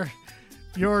poor,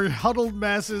 you're huddled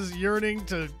masses yearning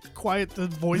to quiet the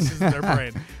voices in their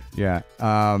brain. Yeah.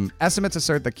 Estimates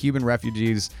assert that Cuban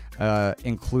refugees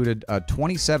included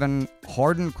 27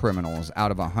 hardened criminals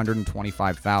out of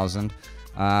 125,000,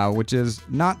 which is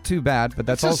not too bad, but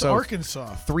that's It's just also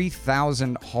Arkansas.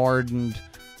 3,000 hardened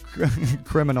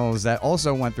criminals that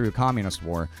also went through the Communist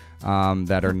War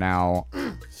that are now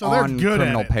So they're on good at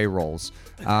criminal it. payrolls.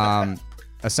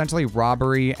 Essentially,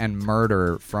 robbery and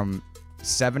murder from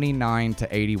 79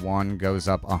 to 81 goes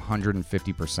up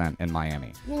 150% in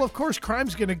Miami. Well, of course,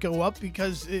 crime's going to go up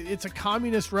because it's a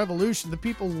communist revolution. The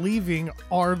people leaving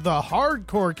are the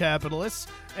hardcore capitalists,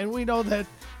 and we know that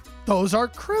those are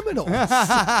criminals.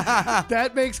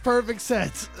 That makes perfect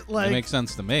sense. Like, It makes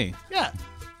sense to me. yeah.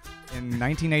 In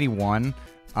 1981,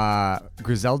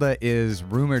 Griselda is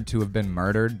rumored to have been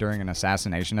murdered during an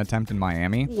assassination attempt in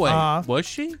Miami. Wait, was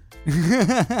she?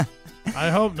 I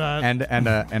hope not. And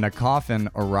a coffin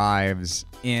arrives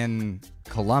in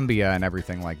Colombia and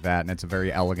everything like that, and it's a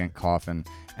very elegant coffin.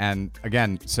 And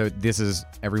again, so this is,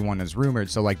 everyone is rumored.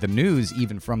 So like the news,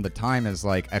 even from the time, is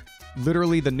like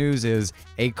literally the news is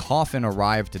a coffin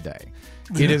arrived today.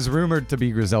 It is rumored to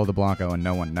be Griselda Blanco, and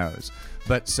no one knows.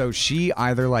 But so she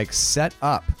either like set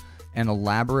up an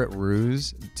elaborate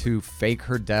ruse to fake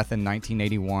her death in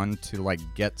 1981 to like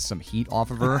get some heat off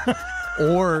of her,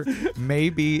 or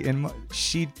maybe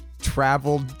she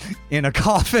traveled in a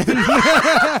coffin.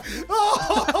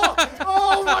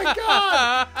 Oh my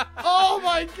god! Oh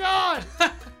my god!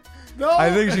 No.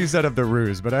 I think she set up the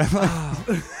ruse, but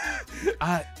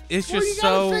It's Well, just you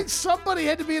gotta so. think somebody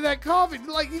had to be in that coffin.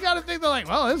 Like, you gotta think they're like,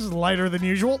 well, this is lighter than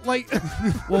usual. Like,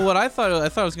 Well, what I thought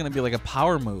it was gonna be like a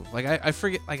power move. Like I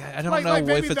forget. Like I don't know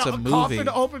maybe if it's the a movie. coffin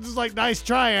opens is like, nice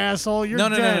try, asshole. You're No.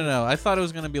 dead. I thought it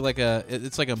was gonna be like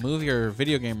it's like a movie or a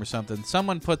video game or something.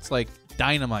 Someone puts like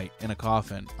dynamite in a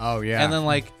coffin. oh yeah, And then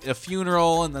like a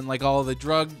funeral, and then like all the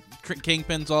drug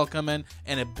kingpins all come in,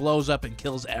 and it blows up and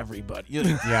kills everybody.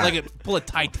 Yeah. Like pull a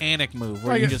Titanic move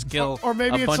where Like you a- just kill or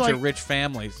maybe a it's bunch like- of rich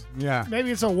families. yeah.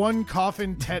 Maybe it's a one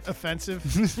coffin tet offensive.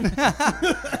 Just You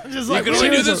like, can only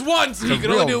we do didn't- this once. You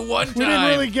can only do it one time. We didn't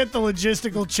really get the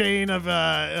logistical chain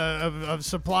of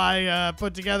supply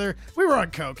put together. We were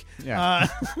on coke. Yeah.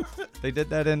 They did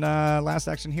that in Last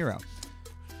Action Hero.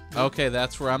 Okay,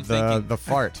 that's where I'm thinking. The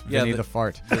fart. Yeah, Vinny the- the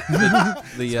fart.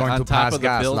 The Going on to top pass of the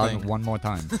gas building. one more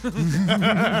time.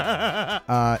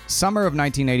 Summer of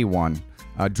 1981,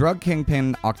 drug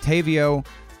kingpin Octavio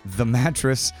the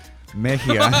Mattress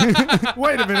Mejia.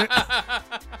 Wait a minute.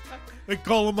 They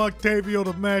call him Octavio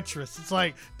the Mattress. It's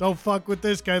like, don't fuck with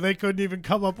this guy. They couldn't even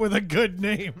come up with a good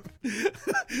name.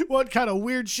 What kind of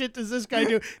weird shit does this guy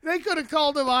do? They could have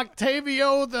called him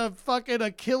Octavio the fucking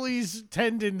Achilles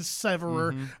tendon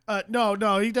severer.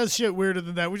 No, he does shit weirder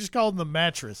than that. We just call him the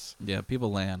Mattress. Yeah,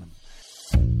 people lay on him.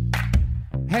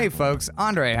 Hey folks,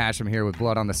 Andre Hashem here with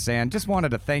Blood on the Sand. Just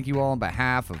wanted to thank you all on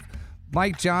behalf of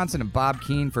Mike Johnson and Bob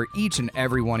Keane for each and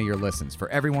every one of your listens. For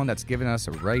everyone that's given us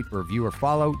a rate, review, or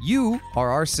follow, you are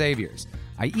our saviors.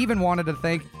 I even wanted to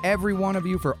thank every one of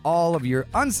you for all of your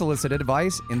unsolicited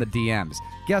advice in the DMs.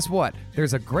 Guess what?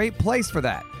 There's a great place for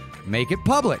that. Make it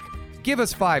public. Give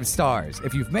us 5 stars.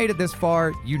 If you've made it this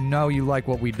far, you know you like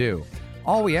what we do.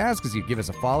 All we ask is you give us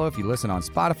a follow if you listen on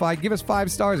Spotify. Give us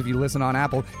 5 stars if you listen on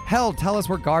Apple. Hell, tell us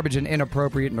we're garbage and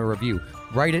inappropriate in a review.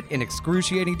 Write it in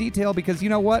excruciating detail because you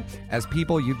know what? As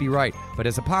people, you'd be right. But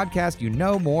as a podcast, you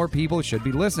know more people should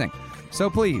be listening. So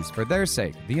please, for their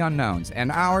sake, the unknowns,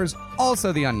 and ours,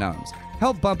 also the unknowns,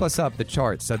 help bump us up the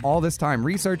charts so all this time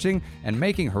researching and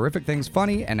making horrific things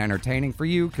funny and entertaining for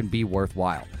you can be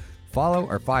worthwhile. Follow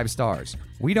or 5 stars.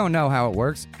 We don't know how it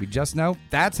works. We just know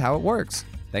that's how it works.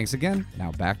 Thanks again.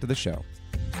 Now back to the show.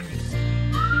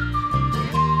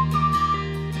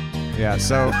 Yeah,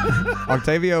 so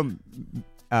Octavio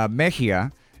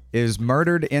Mejia is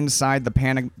murdered inside the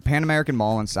Pan American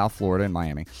Mall in South Florida in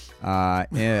Miami after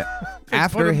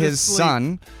him to his sleep.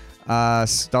 son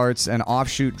starts an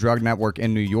offshoot drug network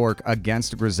in New York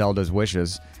against Griselda's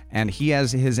wishes, and he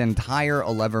has his entire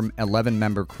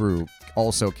 11-member crew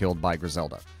also killed by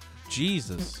Griselda.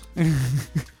 Jesus.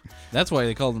 That's why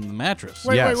they called him the Mattress.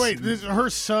 Wait. Yes. This, her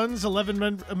son's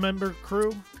 11-member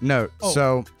crew? No, Oh.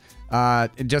 so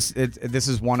This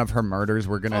is one of her murders.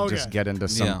 We're gonna just get into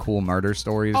some cool murder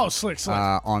stories. Oh, slick.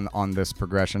 On this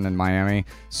progression in Miami.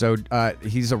 So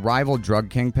he's a rival drug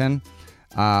kingpin.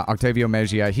 Octavio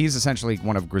Mejia. He's essentially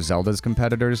one of Griselda's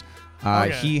competitors.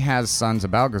 He has sons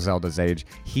about Griselda's age.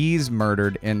 He's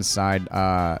murdered inside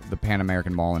the Pan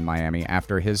American Mall in Miami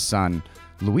after his son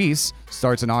Luis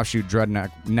starts an offshoot drug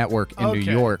network in New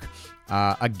York.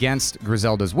 Against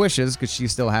Griselda's wishes, because she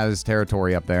still has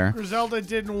territory up there. Griselda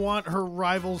didn't want her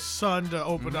rival's son to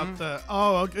open up the...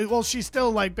 Oh, okay. Well, she still,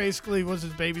 like, basically was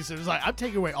his babysitter. It was like, I'm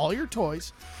taking away all your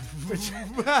toys.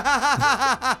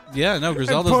 Yeah, no,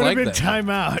 Griselda's put like him in that.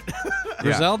 timeout.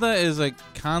 Griselda is a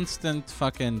constant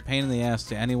fucking pain in the ass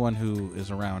to anyone who is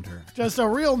around her. Just a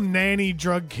real nanny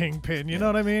drug kingpin, you know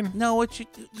what I mean? No, what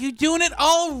you doing it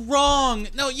all wrong.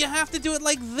 No, you have to do it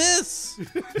like this.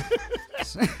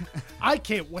 I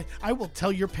can't wait. I will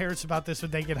tell your parents about this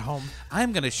when they get home.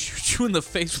 I'm gonna shoot you in the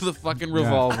face with a fucking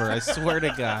revolver. I swear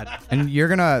to God. And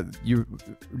you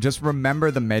just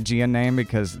remember the Mejia name,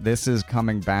 because this is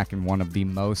coming back in one of the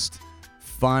most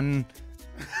fun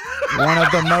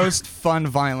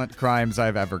violent crimes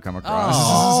I've ever come across.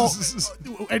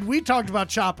 Oh, and we talked about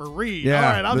Chopper Reed. Yeah, all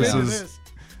right, I'm into this.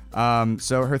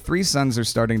 So her 3 sons are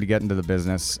starting to get into the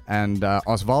business, and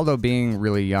Osvaldo, being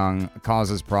really young,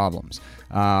 causes problems.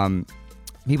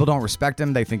 People don't respect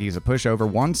him. They think he's a pushover.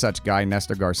 One such guy,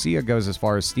 Nestor Garcia, goes as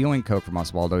far as stealing coke from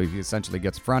Osvaldo. He essentially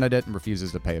gets fronted it and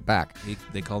refuses to pay it back.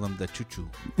 They call him the Chuchu.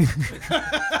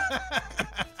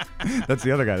 That's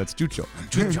the other guy. That's Chucho.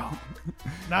 Chucho.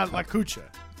 Not La Cucha.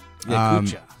 Yeah,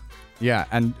 Cucha. Yeah,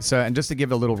 and just to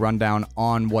give a little rundown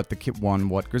on what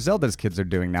what Griselda's kids are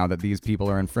doing now that these people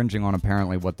are infringing on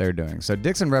apparently what they're doing. So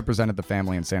Dixon represented the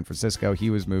family in San Francisco.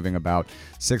 He was moving about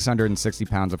 660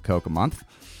 pounds of coke a month.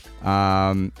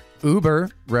 Uber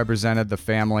represented the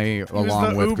family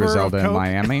along with Uber Griselda in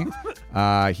Miami.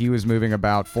 He was moving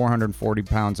about 440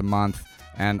 pounds a month.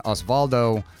 And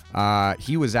Osvaldo,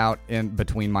 he was out in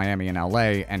between Miami and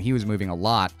LA, and he was moving a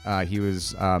lot. He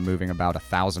was moving about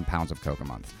 1,000 pounds of coke a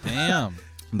month. Damn.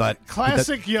 But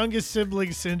classic youngest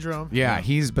sibling syndrome. Yeah,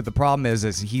 but the problem is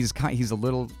he's a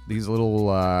little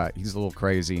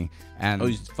crazy, and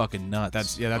he's fucking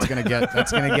nuts. That's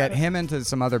gonna get him into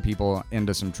some other people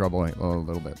into some trouble a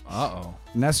little bit. Uh-oh.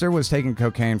 Nestor was taking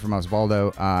cocaine from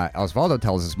Osvaldo. Osvaldo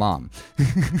tells his mom.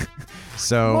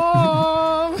 So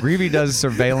Mom! Reeve does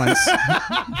surveillance.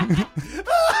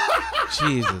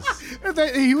 Jesus.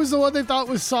 He was the one they thought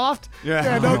was soft?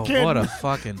 Yeah. No kidding. What a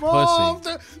fucking Mom,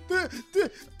 pussy.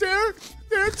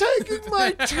 They're taking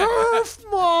my turf,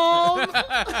 Mom.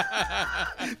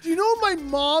 Do you know what my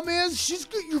mom is?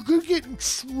 You're going to get in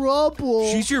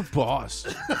trouble. She's your boss.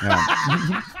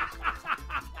 Yeah.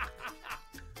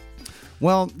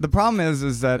 Well, the problem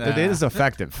is that it is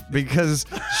effective because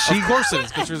Of course it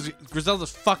is, because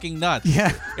Griselda's fucking nuts.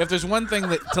 Yeah. If there's one thing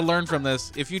to learn from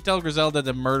this, if you tell Griselda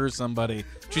to murder somebody,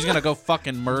 she's going to go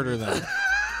fucking murder them.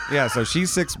 Yeah, so she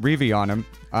sicks Reeve on him.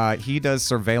 He does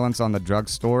surveillance on the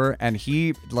drugstore, and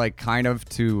he, kind of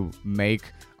to make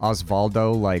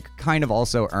Osvaldo, kind of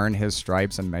also earn his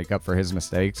stripes and make up for his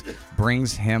mistakes,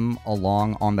 brings him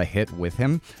along on the hit with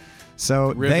him.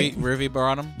 So Rivi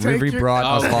brought him? Rivi brought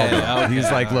Osvaldo. Okay, He's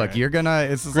like, look, right. you're gonna...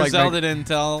 It's just Griselda didn't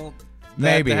tell...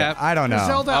 Maybe. I don't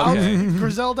know.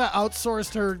 Griselda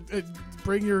outsourced her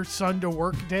bring your son to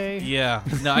work day. Yeah.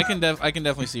 No, I can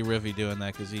definitely see Rivi doing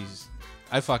that, because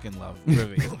I fucking love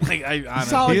Rivi.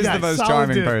 Solid he is guy, the most solid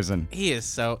charming dude. person. He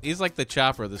is he's like the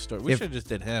Chopper of the story. We should have just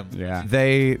did him. Yeah.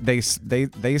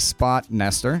 They spot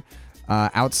Nestor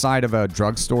outside of a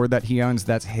drugstore that he owns.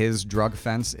 That's his drug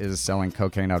fence, is selling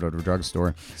cocaine out of a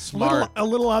drugstore. Smart. A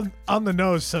little on the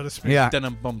nose, so to speak. Yeah.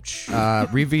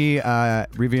 Rivi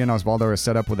and Osvaldo are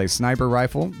set up with a sniper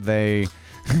rifle. They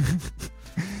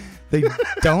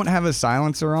don't have a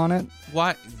silencer on it.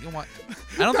 What?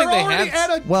 I don't They're think they already had.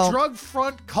 at a drug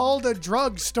front called a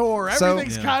drug store.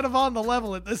 Everything's kind of on the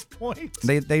level at this point.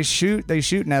 They shoot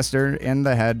Nestor in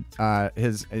the head.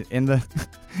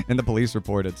 In the police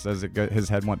report, it says his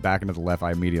head went back into the left.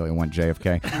 I immediately went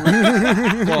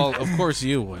JFK. Well, of course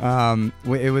you would.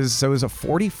 It was a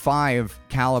 45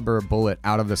 caliber bullet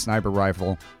out of the sniper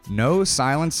rifle. No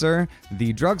silencer.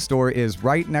 The drugstore is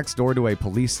right next door to a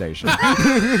police station.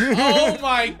 Oh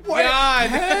my God!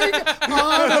 Hang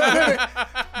on a minute.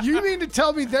 You mean to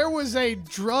tell me there was a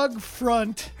drug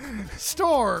front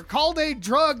store called a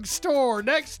drug store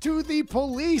next to the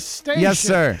police station? Yes,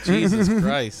 sir. Jesus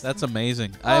Christ, that's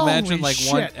amazing. I imagine Holy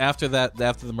one shit. after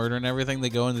the murder and everything, they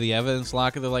go into the evidence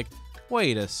locker. They're like,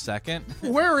 wait a second.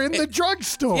 We're in the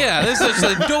drugstore. Yeah, this is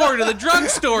the door to the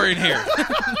drugstore in here.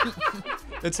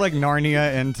 It's like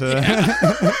Narnia into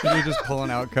you're just pulling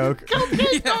out coke.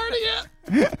 Narnia.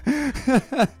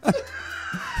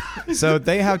 So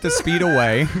they have to speed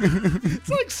away. It's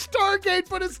like Stargate,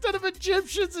 but instead of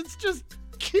Egyptians, it's just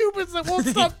Cubans that won't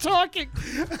stop talking.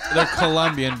 They're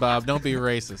Colombian, Bob. Don't be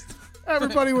racist.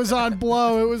 Everybody was on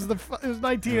blow. It was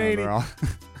 1980.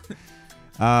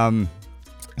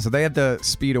 So they had to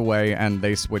speed away and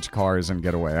they switch cars and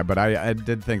get away. But I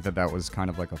did think that was kind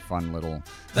of like a fun little.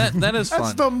 That is fun.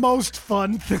 That's the most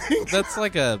fun thing. That's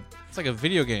like a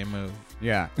video game move.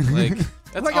 Yeah. Like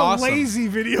that's like awesome. a lazy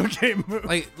video game move.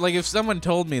 Like if someone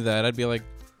told me that, I'd be like,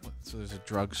 what? So there's a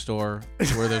drugstore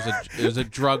where there's a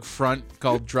drug front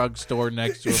called drugstore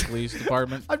next to a police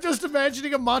department. I'm just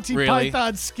imagining a Monty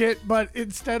Python skit, but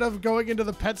instead of going into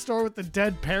the pet store with the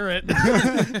dead parrot,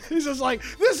 he's just like,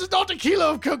 this is not a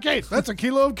kilo of cocaine. That's a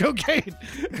kilo of cocaine.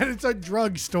 And it's a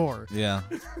drugstore. Yeah.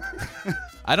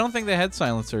 I don't think they had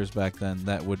silencers back then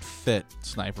that would fit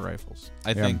sniper rifles.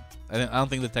 I don't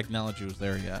think the technology was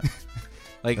there yet.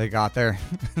 Like they got there.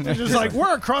 They're just like,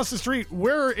 we're across the street.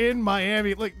 We're in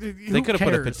Miami. Like they could have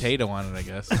put a potato on it, I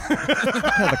guess.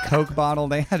 The Coke bottle.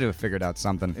 They had to have figured out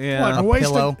something. Yeah. A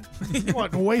pillow.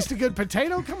 Waste a good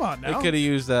potato? Come on now. They could have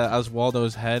used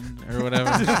Oswaldo's head or whatever.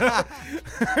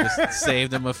 Just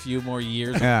saved him a few more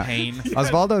years of pain.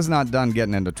 Osvaldo's not done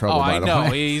getting into trouble. Oh, by I the know.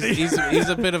 way. He's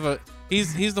a bit of a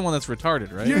he's the one that's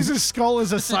retarded, right? Use his skull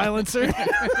as a silencer.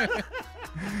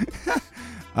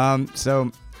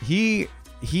 So he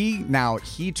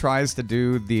tries to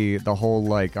do the whole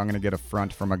like I'm gonna get a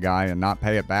front from a guy and not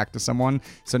pay it back to someone.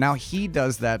 So now he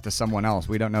does that to someone else.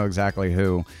 We don't know exactly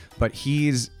who, but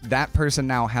that person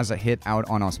now has a hit out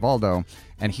on Osvaldo,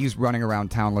 and he's running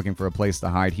around town looking for a place to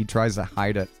hide. He tries to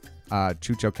hide at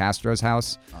Chucho Castro's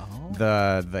house. Oh.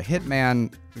 The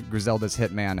hitman, Griselda's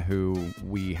hitman, who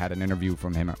we had an interview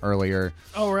from him earlier.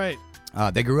 Oh right.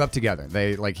 They grew up together.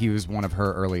 He was one of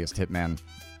her earliest hitmen.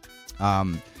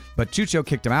 But Chucho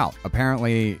kicked him out.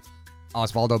 Apparently,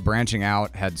 Osvaldo branching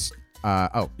out had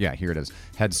here it is.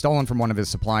 Had stolen from one of his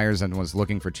suppliers and was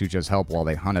looking for Chucho's help while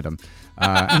they hunted him.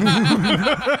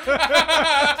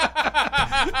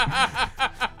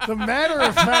 The matter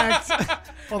of fact.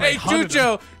 Hey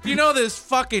Chucho, you know this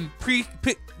fucking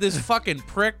this fucking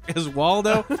prick is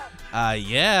Waldo?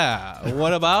 Yeah.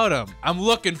 What about him? I'm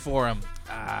looking for him.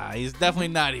 He's definitely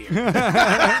not here.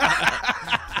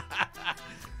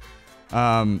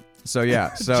 So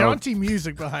jaunty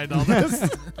music behind all this.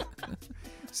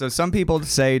 So some people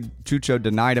say Chucho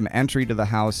denied him entry to the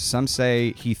house. Some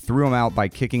say he threw him out by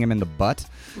kicking him in the butt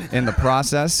in the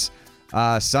process.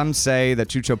 Some say that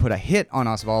Chucho put a hit on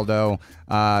Osvaldo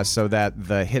so that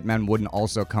the hitmen wouldn't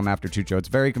also come after Chucho. It's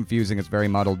very confusing. It's very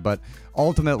muddled. But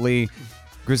ultimately,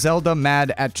 Griselda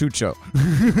mad at Chucho.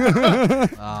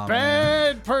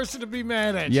 Bad person to be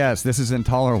mad at. Yes, this is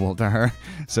intolerable to her.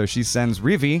 So she sends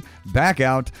Rivi back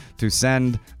out to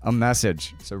send a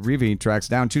message. So Rivi tracks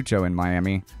down Chucho in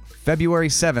Miami, February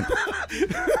 7th,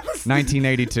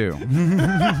 1982.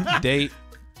 Date.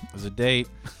 It was a date.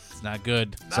 It's not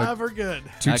good. Never good.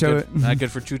 Chucho, not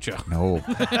good for Chucho. No.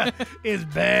 It's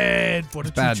bad for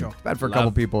the Chucho. Bad for a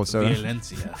couple people. So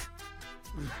Violencia.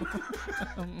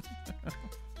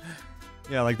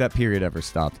 Yeah, like that period ever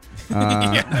stopped.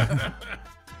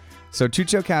 So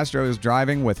Chucho Castro is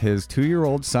driving with his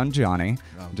 2-year-old son Johnny,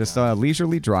 just a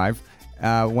leisurely drive,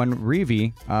 when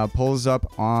Rivi pulls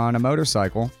up on a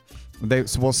motorcycle.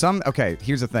 Here's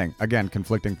the thing. Again,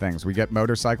 conflicting things. We get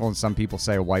motorcycle, and some people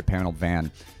say a white panel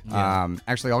van. Yeah.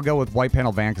 Actually, I'll go with white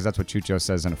panel van because that's what Chucho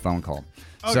says in a phone call.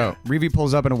 Okay. So Rivi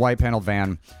pulls up in a white panel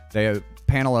van. The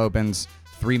panel opens.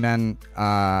 3 men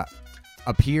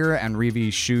appear, and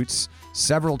Rivi shoots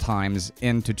several times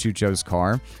into Chucho's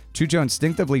car. Chucho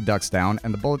instinctively ducks down,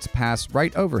 and the bullets pass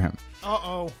right over him.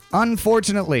 Uh-oh.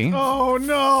 Unfortunately, oh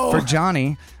no, for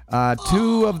Johnny,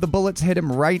 2 of the bullets hit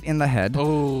him right in the head.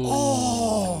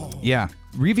 Oh. Yeah.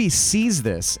 Rivi sees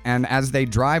this, and as they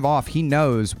drive off, he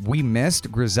knows we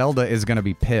missed. Griselda is going to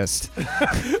be pissed. The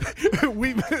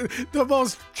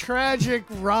most tragic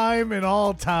rhyme in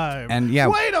all time. And yeah,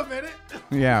 wait a minute.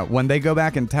 Yeah, when they go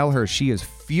back and tell her, she is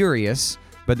furious,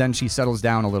 but then she settles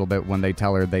down a little bit when they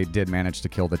tell her they did manage to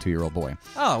kill the 2-year-old boy.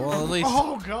 Oh, well, at least.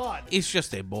 Oh, God. He's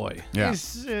just a boy. Yeah.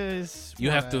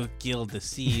 You have to kill the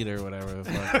seed or whatever.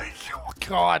 Oh,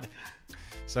 God.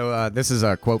 So this is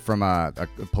a quote from a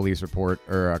police report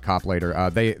or a cop later.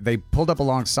 They pulled up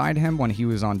alongside him when he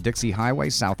was on Dixie Highway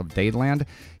south of Dadeland.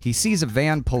 He sees a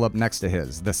van pull up next to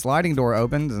his. The sliding door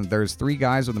opens and there's 3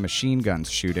 guys with machine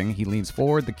guns shooting. He leans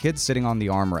forward, the kid's sitting on the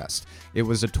armrest. It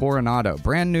was a Toronado,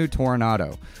 brand new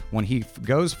Toronado. When he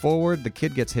goes forward, the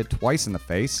kid gets hit twice in the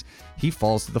face. He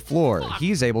falls to the floor.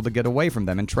 He's able to get away from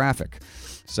them in traffic.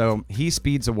 So he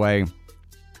speeds away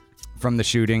from the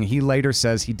shooting. He later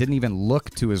says he didn't even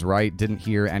look to his right, didn't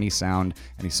hear any sound,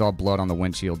 and he saw blood on the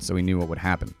windshield, so he knew what would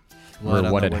happen. Blood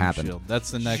or what on had the happened. windshield.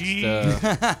 That's the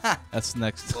next. That's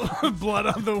next. Blood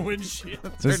on the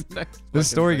windshield. This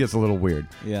story gets a little weird.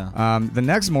 Yeah. The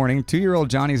next morning,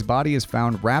 2-year-old Johnny's body is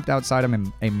found wrapped outside of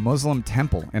a Muslim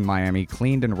temple in Miami,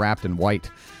 cleaned and wrapped in white.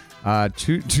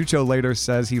 Chucho later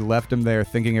says he left him there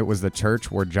thinking it was the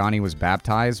church where Johnny was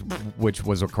baptized, which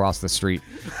was across the street.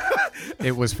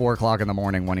 It was 4 o'clock in the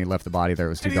morning when he left the body there. It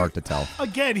was too dark to tell.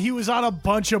 Again, he was on a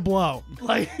bunch of blow.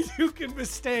 Like, you can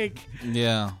mistake.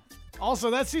 Yeah.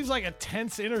 Also, that seems like a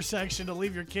tense intersection to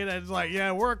leave your kid at. It's like,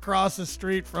 yeah, we're across the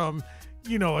street from,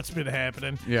 what's been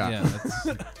happening. Yeah.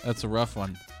 That's a rough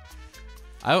one.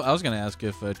 I was going to ask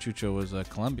if Chucho was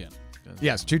Colombian.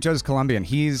 Yes, Chucho's Colombian.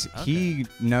 He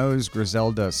knows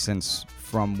Griselda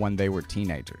from when they were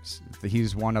teenagers.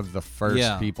 He's one of the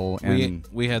first people.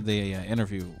 We had the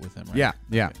interview with him, right? Yeah.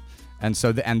 Okay. And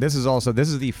so this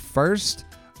is the first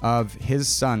of his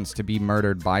sons to be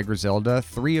murdered by Griselda.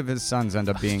 3 of his sons end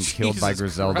up being killed by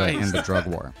Griselda in the drug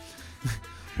war.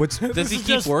 Does he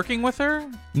keep working with her?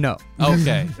 No.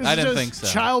 Okay, I didn't think so.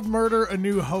 Child murder, a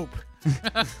new hope.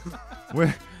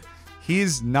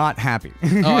 He's not happy.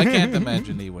 Oh, I can't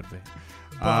imagine he would be.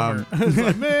 It's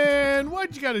like, man,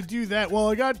 why'd you got to do that? Well,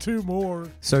 I got 2 more.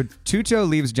 So Chucho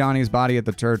leaves Johnny's body at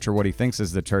the church, or what he thinks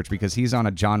is the church, because he's on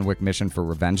a John Wick mission for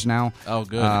revenge now. Oh,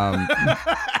 good.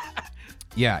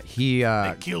 Yeah, he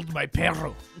I killed my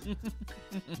perro.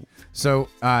 So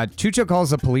Chucho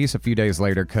calls the police a few days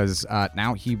later because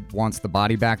now he wants the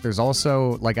body back. There's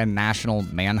also like a national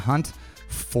manhunt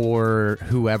for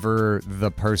whoever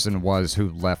the person was who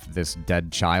left this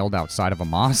dead child outside of a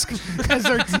mosque. as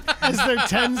there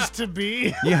tends to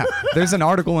be. Yeah, there's an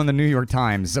article in the New York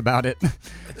Times about it.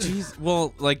 Jeez,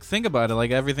 well, like think about it,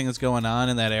 like everything that's going on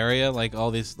in that area, like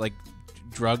all these like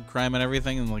drug crime and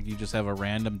everything, and like you just have a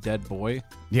random dead boy.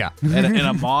 Yeah, in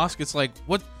a mosque. It's like,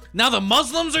 what? Now the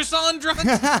Muslims are selling drugs?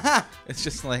 It's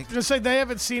just like... Just say they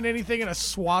haven't seen anything in a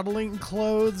swaddling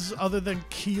clothes other than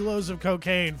kilos of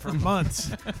cocaine for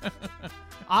months.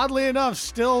 Oddly enough,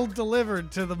 still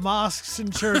delivered to the mosques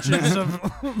and churches of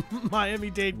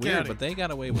Miami-Dade Weird, County. but they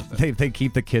got away with it. they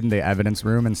keep the kid in the evidence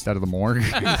room instead of the morgue.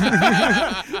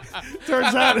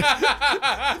 Turns out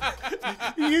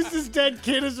he used his dead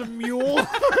kid as a mule.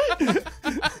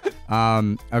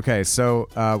 Okay, so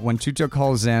when Chucho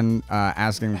calls in,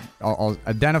 asking,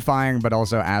 identifying, but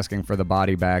also asking for the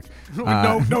body back.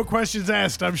 No questions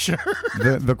asked, I'm sure.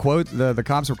 The quote, the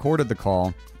cops recorded the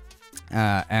call,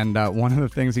 and one of the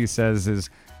things he says is,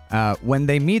 when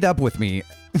they meet up with me,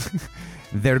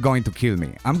 they're going to kill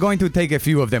me. I'm going to take a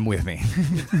few of them with me.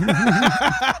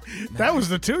 That was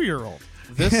the 2-year-old.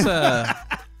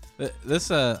 This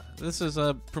is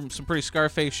some pretty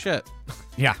Scarface shit.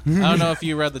 Yeah. I don't know if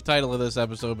you read the title of this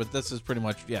episode, but this is pretty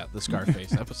much the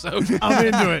Scarface episode. I'm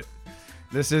into it.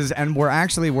 This is, and we're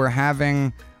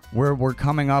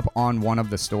coming up on one of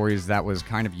the stories that was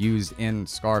kind of used in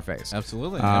Scarface.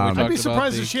 Absolutely. I'd we be talked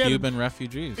surprised about if the she Cuban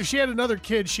refugees. If she had another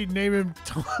kid, she'd name him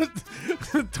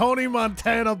Tony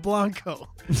Montana Blanco.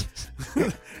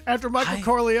 After Michael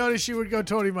Corleone, she would go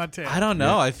Tony Montana. I don't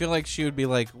know. I feel like she would be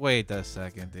like, wait a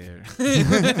second, dude.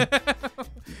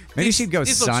 Maybe she'd go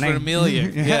this Sonny. Looks familiar.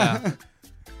 Yeah.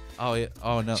 Oh, yeah.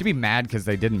 Oh, no. She'd be mad because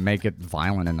they didn't make it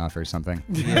violent enough or something.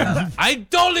 Yeah. I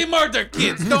totally murder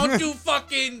kids. Don't you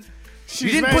fucking...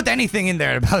 You didn't put anything in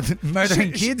there about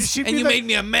murdering kids. And you made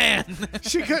me a man.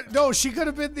 She could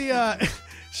have been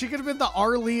the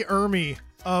R. Lee Ermey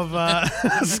of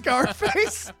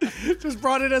Scarface. Just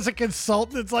brought in as a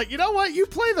consultant. It's like, you know what? You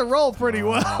play the role pretty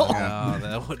well. Oh,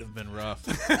 that would have been rough.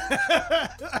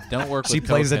 Don't work with She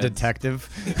plays a cokeheads. detective.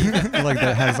 Like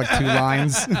that has like 2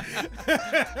 lines.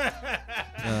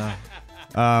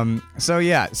 So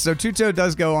Chucho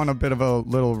does go on a bit of a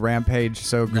little rampage.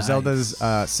 So Griselda's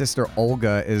sister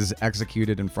Olga is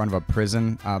executed in front of a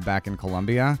prison back in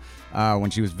Colombia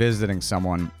when she was visiting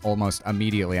someone almost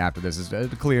immediately after this. Is a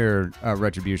clear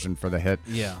retribution for the hit.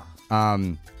 Yeah.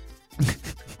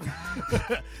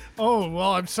 Oh,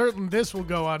 well, I'm certain this will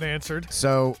go unanswered.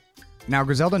 So Now,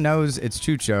 Griselda knows it's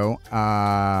Chucho,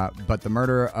 but the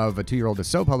murder of a 2-year-old is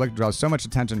so public, draws so much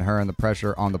attention to her and the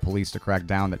pressure on the police to crack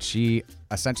down that she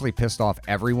essentially pissed off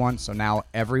everyone. So now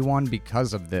everyone,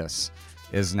 because of this,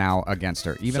 is now against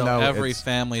her. Even though every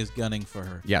family is gunning for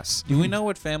her. Yes. Do we know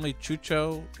what family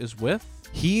Chucho is with?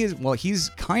 He's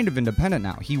kind of independent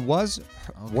now. He was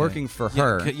working for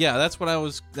her. Yeah, that's what I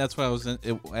was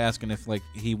asking if like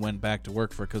he went back to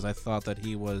work for, because I thought that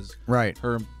he was her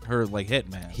like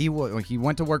hitman. He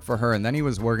went to work for her, and then he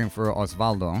was working for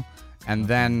Osvaldo, and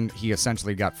then he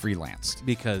essentially got freelanced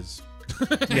because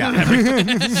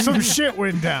some shit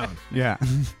went down. Yeah.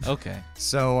 Okay.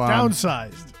 So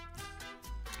downsized.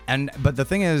 But the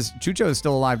thing is, Chucho is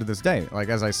still alive to this day. Like,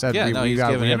 as I said, we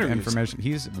have information.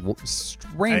 He's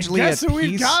strangely at peace. Guess who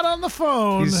we got on the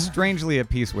phone? He's strangely at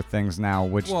peace with things now,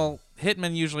 which... Well,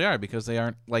 hitmen usually are, because they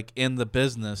aren't, like, in the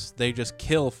business. They just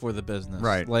kill for the business.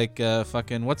 Right. Like,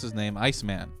 fucking, what's his name?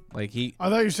 Iceman. Like, I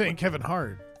thought you were saying Kevin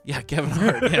Hart. Yeah, Kevin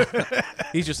Hart, yeah.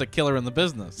 He's just a killer in the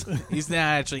business. He's not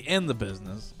actually in the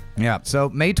business. Yeah, so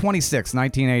May 26,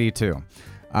 1982.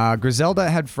 Griselda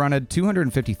had fronted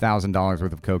 $250,000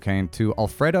 worth of cocaine to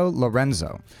Alfredo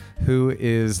Lorenzo, who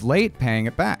is late paying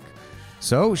it back.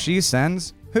 So she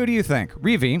sends, who do you think?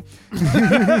 Rivi.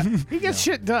 He gets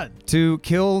shit done. To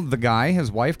kill the guy, his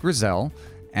wife Grisel,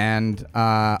 and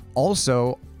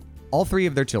also all 3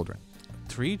 of their children.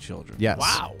 3 children? Yes.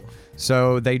 Wow.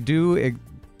 So they do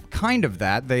kind of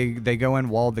that. They go in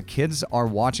while the kids are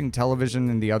watching television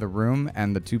in the other room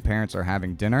and the 2 parents are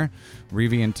having dinner.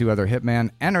 Rivi and 2 other hitmen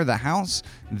enter the house.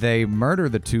 They murder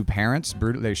the 2 parents.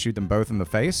 They shoot them both in the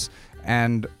face.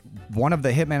 And one of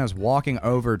the hitmen is walking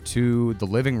over to the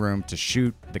living room to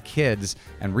shoot the kids,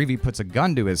 and Rivi puts a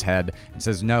gun to his head and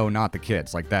says, no, not the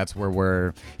kids. Like, that's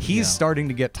where he's starting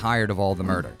to get tired of all the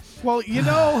murder. Well,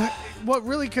 what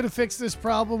really could have fixed this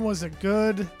problem was a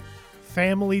good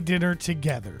family dinner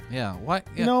together. Yeah. What?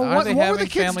 Yeah. What they were having the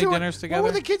kids family doing? dinners together?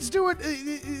 What were the kids doing?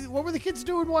 What were the kids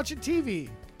doing watching TV?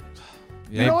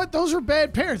 Yeah. You know what? Those are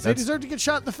bad parents. They deserve to get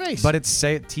shot in the face. But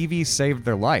TV saved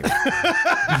their life.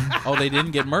 Oh, they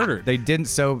didn't get murdered. They didn't.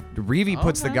 So Rivi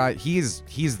puts the guy. He's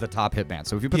the top hitman.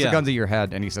 So if he puts a gun to your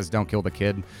head and he says, "Don't kill the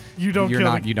kid," you don't kill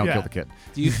the kid.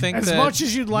 Do you think as much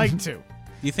as you'd like to?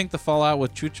 Do you think the fallout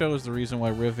with Chucho is the reason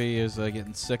why Rivi is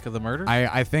getting sick of the murder?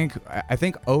 I think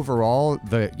overall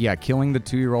killing the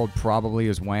 2-year-old probably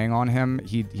is weighing on him.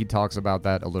 He talks about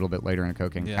that a little bit later in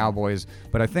Cocaine Cowboys.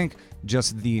 But I think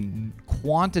just the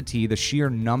quantity, the sheer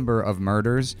number of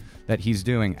murders that he's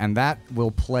doing, and that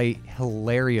will play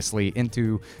hilariously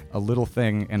into a little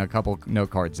thing in a couple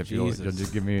note cards. If you'll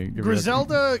just give me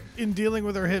Griselda, in dealing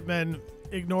with her hitmen,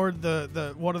 ignored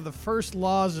the one of the first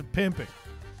laws of pimping.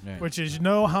 Right. Which is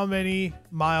know how many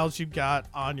miles you got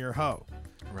on your hoe.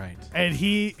 Right. And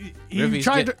she Rivi's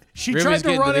tried to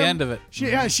run to the him. end of it.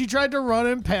 She tried to run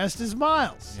him past his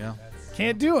miles. Yeah.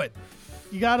 Can't do it.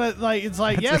 You gotta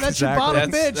that's your bottom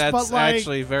bitch. That's but like,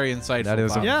 actually very insightful. That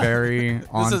is a very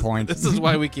on point. This is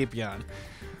why we keep you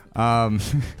on.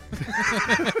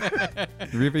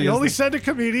 You only send a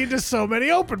comedian to so many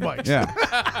open mics. Yeah.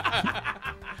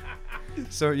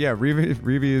 So yeah,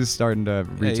 Rivi is starting to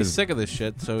reach. He's sick of this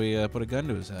shit, so he put a gun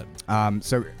to his head.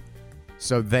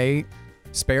 So they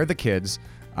spare the kids.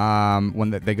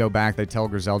 When they go back, they tell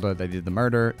Griselda they did the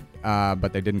murder,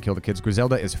 but they didn't kill the kids.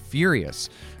 Griselda is furious.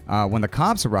 When the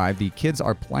cops arrive, the kids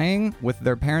are playing with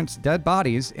their parents' dead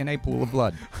bodies in a pool of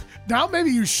blood. Now maybe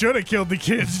you should have killed the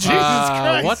kids. Jesus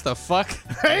Christ. What the fuck?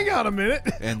 Hang on a minute.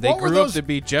 And they grew up to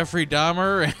be Jeffrey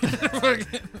Dahmer.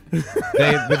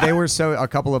 They were a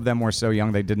couple of them were so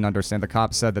young they didn't understand. The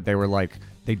cops said that they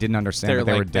didn't understand that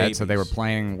they were dead, babies. so they were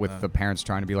playing with the parents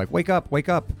trying to be like, wake up, wake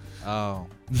up. Oh.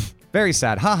 Very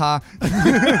sad. Haha.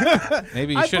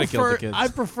 Maybe you should have killed the kids. I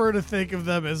prefer to think of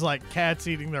them as like cats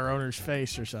eating their owner's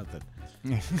face or something.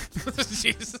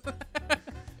 Jeez.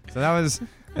 So that was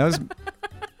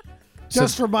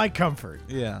just for my comfort.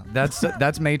 Yeah.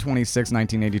 That's May 26,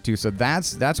 1982. So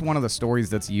that's one of the stories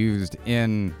that's used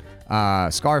in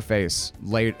Scarface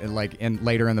later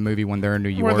in the movie when they're in New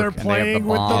York, where they're and playing they have the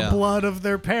with bomb. the blood of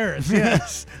their parents.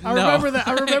 Yes. I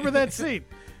remember that scene.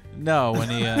 No, when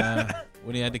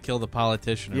he had to kill the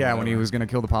politician. Yeah, when he was going to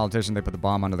kill the politician, they put the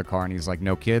bomb under the car, and he's like,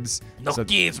 "No kids, no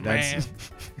kids, man."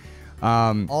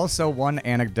 Also, one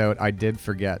anecdote I did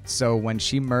forget. So when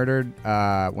she ordered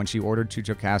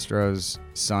Chucho Castro's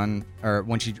son, or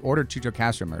when she ordered Chucho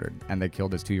Castro murdered, and they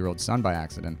killed his 2-year-old son by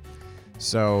accident.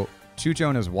 So Chucho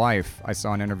and his wife, I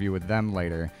saw an interview with them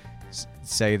later,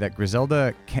 say that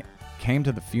Griselda came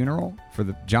to the funeral for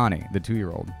Johnny, the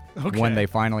 2-year-old, when they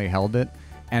finally held it,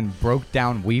 and broke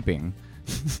down weeping.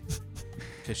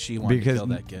 because she wanted to kill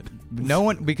that kid. No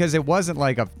one, because it wasn't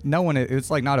like it's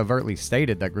like not overtly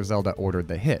stated that Griselda ordered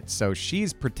the hit. So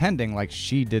she's pretending like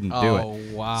she didn't do it. Oh,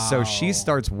 wow. So she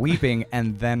starts weeping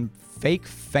and then fake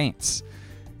faints.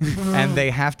 And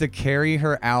they have to carry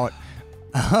her out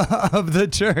of the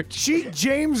church. She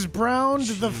James Browned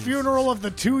the funeral of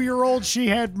the 2-year-old she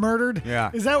had murdered.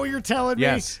 Yeah. Is that what you're telling me?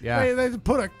 Yes, yeah. They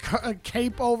put a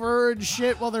cape over her and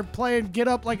shit while they're playing Get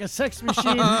Up Like a Sex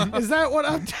Machine. Is that what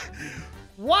I'm...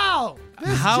 Wow.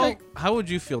 How would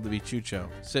you feel to be Chucho,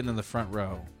 sitting in the front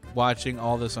row, watching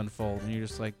all this unfold, and you're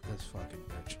just like, this fucking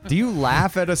bitch. Do you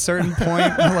laugh at a certain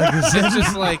point? Like, It's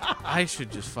just like, I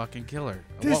should just fucking kill her.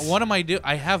 What am I doing?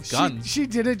 I have guns. She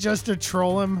did it just to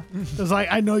troll him. It was like,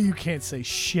 I know you can't say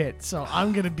shit, so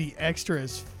I'm going to be extra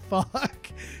as fuck.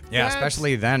 yeah,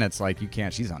 especially then it's like you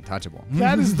can't. She's untouchable.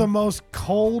 That is the most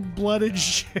cold-blooded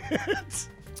shit.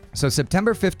 So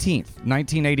September 15th,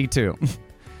 1982.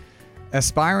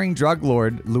 Aspiring drug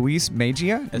lord Luis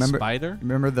Mejia.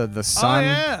 Remember the son?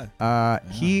 Oh, yeah.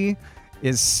 He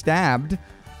is stabbed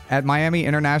at Miami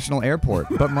International Airport,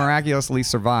 but miraculously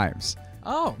survives.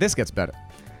 Oh. This gets better.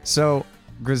 So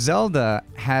Griselda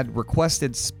had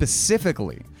requested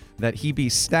specifically that he be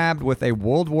stabbed with a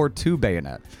World War II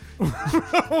bayonet.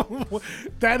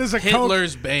 That is a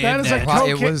Hitler's bayonet.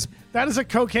 That is a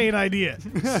cocaine idea.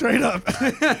 Straight up.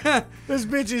 This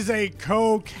bitch is a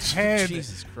coke head.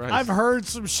 Jesus Christ. I've heard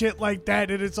some shit like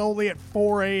that, and it's only at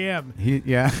 4 a.m.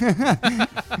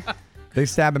 They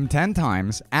stab him 10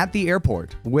 times at the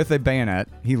airport with a bayonet.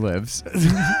 He lives.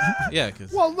 Yeah,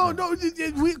 because Well, no.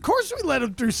 Of course we let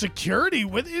him through security.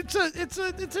 It's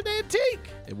an antique.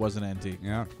 it was an antique.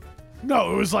 Yeah.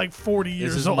 No, it was like 40 This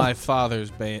years is old. my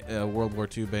father's World War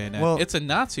II bayonet. Well, it's a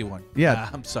Nazi one. Yeah.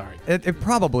 I'm sorry. It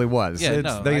probably was.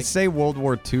 Yeah, They say World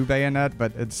War II bayonet,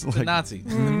 but it's It's like a Nazi.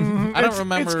 I don't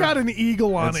remember. It's got an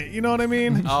eagle on it. You know what I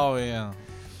mean? Oh, yeah.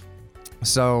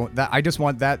 So that I just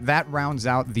want that rounds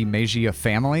out the Mejia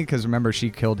family, because remember she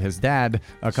killed his dad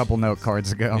a couple note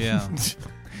cards ago. Yeah.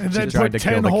 And then tried put to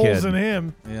kill 10 the holes kid. in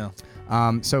him. Yeah.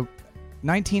 So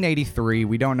 1983,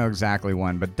 we don't know exactly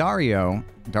when, but Dario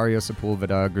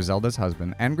Sepulveda, Griselda's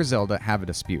husband, and Griselda have a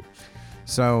dispute.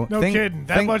 So No kidding.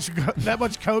 That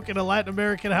much coke in a Latin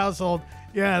American household.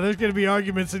 Yeah, there's going to be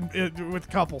arguments with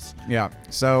couples. Yeah.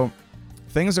 So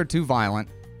things are too violent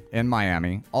in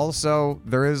Miami. Also,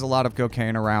 there is a lot of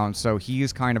cocaine around, so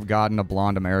he's kind of gotten a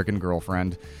blonde American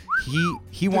girlfriend.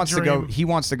 He wants to go. dream. He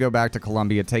wants to go back to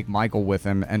Colombia, take Michael with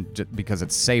him, and because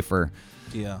it's safer.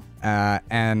 Yeah.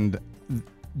 And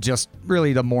just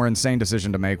really the more insane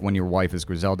decision to make when your wife is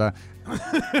Griselda.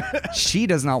 She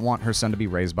does not want her son to be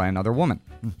raised by another woman.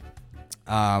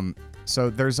 So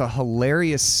there's a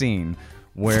hilarious scene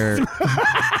where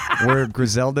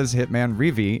Griselda's hitman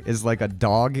Rivi is like a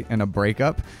dog in a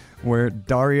breakup, where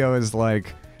Dario is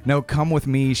like, no, come with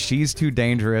me, she's too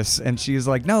dangerous, and she's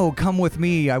like, no, come with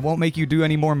me, I won't make you do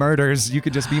any more murders, you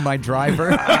could just be my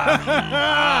driver.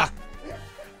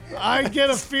 I get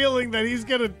a feeling that he's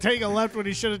going to take a left when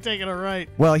he should have taken a right.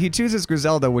 Well, he chooses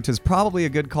Griselda, which is probably a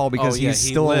good call because yeah, he's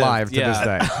he still lived, alive to yeah. this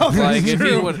day. Like, if he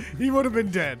True. would, He would have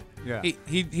been dead. Yeah.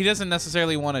 he doesn't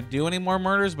necessarily want to do any more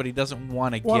murders, but he doesn't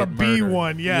want to Want to get be murdered.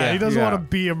 one. Yeah, he doesn't Yeah. want to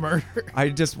be a murderer. I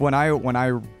just when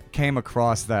I came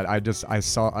across that, I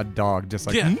saw a dog just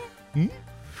like Yeah.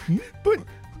 But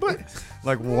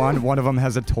like one of them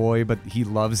has a toy, but he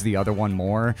loves the other one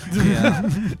more. Yeah.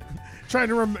 trying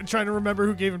to remember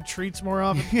who gave him treats more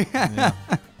often. Yeah.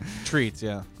 Treats,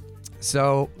 yeah.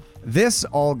 So this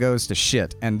all goes to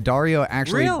shit, and Dario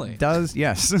actually Really? does.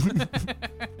 Yes.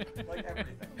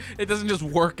 It doesn't just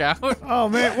work out. And Oh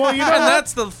man, well you know what?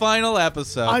 that's the final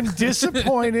episode. I'm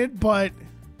disappointed, but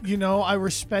you know I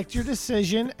respect your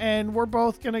decision, and we're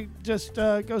both gonna just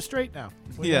go straight now.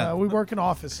 We work in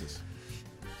offices.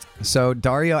 So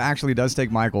Dario actually does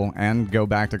take Michael and go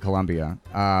back to Colombia.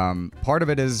 Part of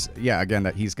it is, again,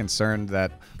 that he's concerned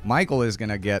that Michael is going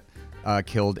to get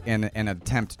killed in an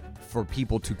attempt for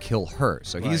people to kill her.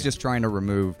 So he's Right. just trying to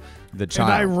remove the And child.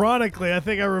 ironically, I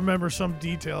think I remember some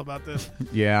detail about this.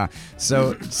 Yeah.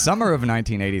 So summer of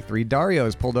 1983, Dario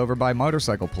is pulled over by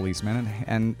motorcycle policemen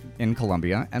and in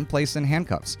Colombia and placed in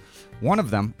handcuffs. One of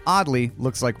them, oddly,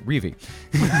 looks like Rivi.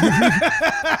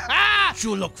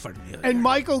 You look familiar. And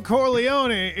Michael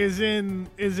Corleone is in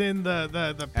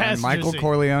the passenger And Michael seat.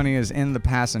 Corleone is in the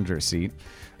passenger seat.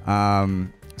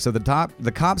 So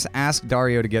the cops asked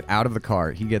Dario to get out of the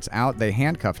car. He gets out. They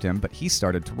handcuffed him, but he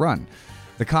started to run.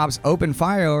 The cops opened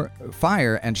fire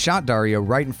and shot Dario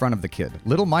right in front of the kid.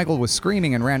 Little Michael was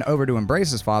screaming and ran over to embrace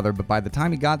his father, but by the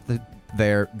time he got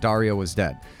there, Dario was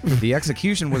dead. The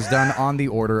execution was done on the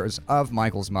orders of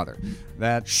Michael's mother.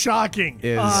 That Shocking.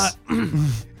 is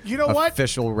You know what?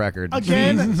 official record.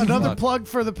 Again, another plug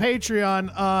for the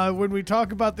Patreon. When we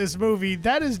talk about this movie,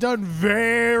 that is done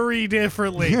very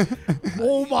differently.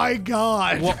 Oh my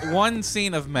God. One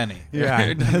scene of many.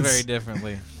 Yeah, Done very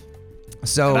differently.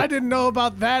 So And I didn't know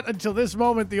about that until this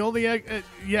moment. The only,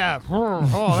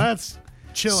 oh, that's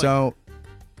chilling. So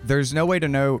there's no way to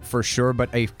know for sure, but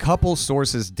a couple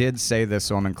sources did say this,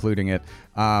 so I'm including it.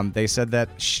 They said that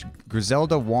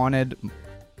Griselda wanted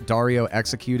Dario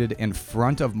executed in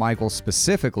front of Michael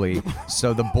specifically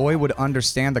so the boy would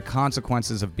understand the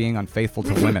consequences of being unfaithful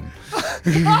to women.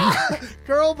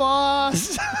 Girl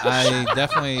boss. I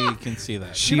definitely can see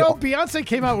that. Beyonce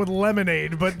came out with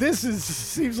Lemonade, but this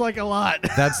seems like a lot.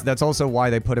 That's also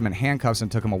why they put him in handcuffs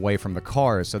and took him away from the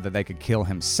car so that they could kill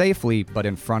him safely, but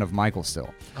in front of Michael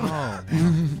still. Oh,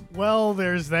 Well,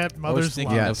 there's that I was mother's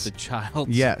thinking love. of the child.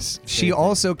 Yes. She Safety.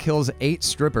 also kills 8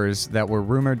 strippers that were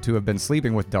rumored to have been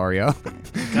sleeping with Dario.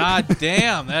 God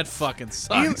damn, that fucking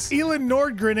sucks. Elin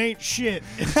Nordgren ain't shit.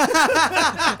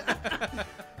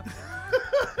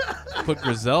 Put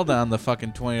Griselda on the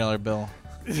fucking $20 bill.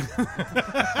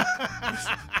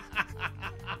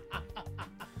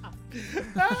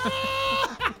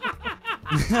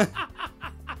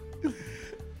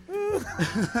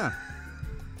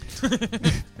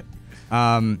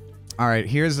 All right,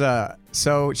 here's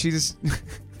so she's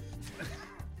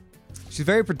she's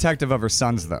very protective of her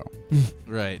sons though.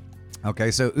 Right.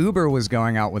 Okay, so Uber was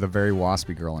going out with a very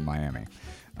waspy girl in Miami.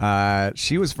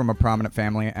 She was from a prominent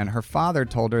family, and her father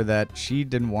told her that he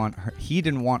didn't want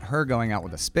her going out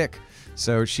with a spick,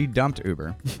 so she dumped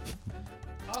Uber.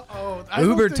 Uh-oh.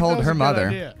 Uber told her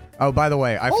mother. Oh, by the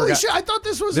way, I Holy forgot. shit, I thought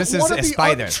this was This one is of a the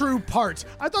spider. untrue parts.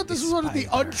 I thought this was one of the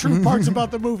untrue parts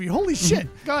about the movie. Holy shit.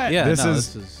 Go ahead. Yeah, This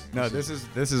no, is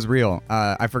this is real.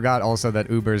 I forgot also that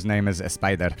Uber's name is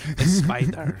Spider. a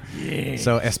spider.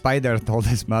 So Spider told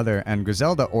his mother, and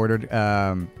Griselda ordered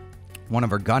one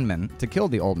of her gunmen to kill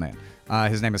the old man.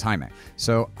 His name is Jaime.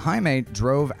 So Jaime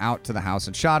drove out to the house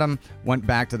and shot him, went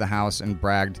back to the house and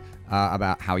bragged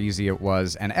about how easy it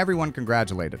was, and everyone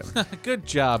congratulated him. Good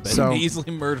job at So-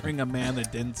 easily murdering a man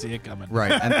that didn't see it coming.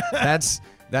 Right, and that's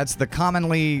the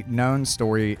commonly known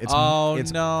story. It's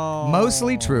No.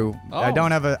 mostly true. Oh. I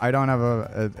don't have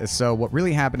a. So what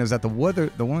really happened is that the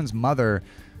woman's mother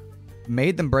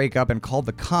made them break up and called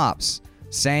the cops,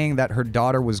 saying that her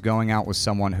daughter was going out with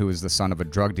someone who is the son of a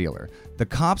drug dealer. The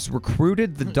cops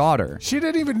recruited the daughter. She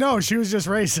didn't even know. She was just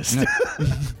racist.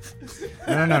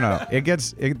 No. It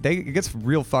gets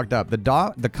real fucked up.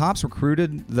 The cops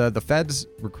recruited the feds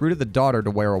recruited the daughter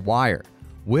to wear a wire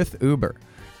with Uber,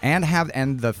 and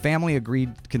the family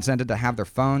consented to have their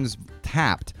phones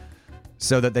tapped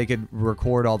so that they could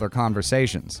record all their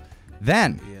conversations.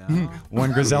 Then,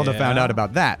 when Griselda found out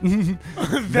about that,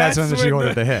 that's when she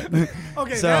ordered the hit.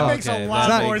 Okay, So- that makes Okay, a that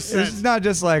lot more makes- sense. It's not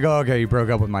just like, oh, okay, you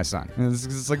broke up with my son.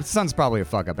 It's like, the son's probably a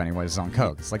fuck up anyways. He's on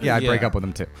coke. It's like, yeah, I'd break Yeah. up with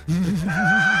him too.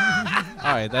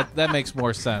 All right, that makes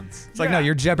more sense. It's like, no,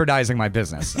 you're jeopardizing my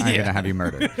business. I'm gonna have you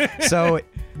murdered. So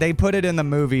they put it in the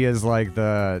movie as like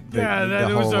the That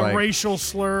whole was a like, racial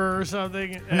slur or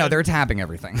something. no, they're tapping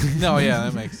everything. No, yeah,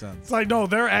 that makes sense. It's like, no,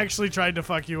 they're actually trying to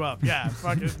fuck you up. Yeah,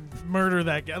 fucking murder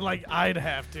that guy. Like, I'd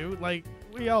have to. Like,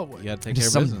 we all would. You gotta take care Just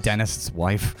of some business. dentist's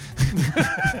wife.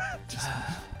 Just,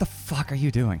 what the fuck are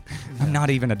you doing? I'm not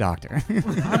even a doctor.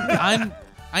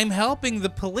 I'm helping the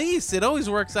police. It always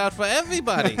works out for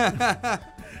everybody.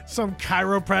 Some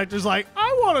chiropractor's like,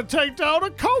 I want to take down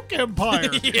a coke empire.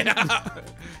 Yeah.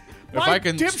 If My I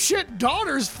can dipshit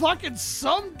daughter's fucking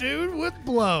some dude with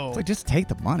blow. It's like, just take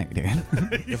the money, dude.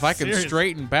 if I can Serious.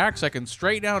 straighten backs, I can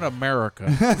straighten out America.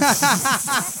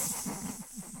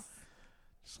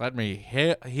 Just let me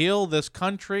heal this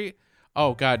country.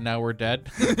 Oh God, now we're dead.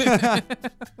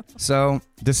 So,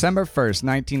 December 1st,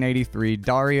 1983,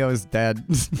 Dario is dead.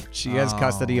 She has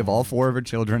custody of all 4 of her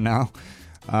children now.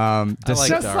 I like Just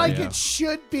Dario. like it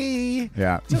should be.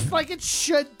 Yeah. Just like it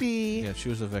should be. Yeah, she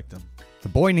was a victim. The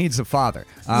boy needs a father.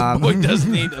 Boy does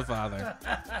need a father.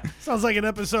 Sounds like an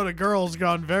episode of Girls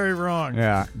Gone Very Wrong.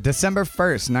 Yeah. December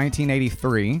 1st,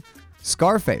 1983,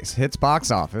 Scarface hits box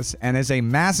office and is a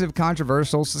massive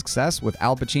controversial success with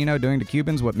Al Pacino doing to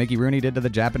Cubans what Mickey Rooney did to the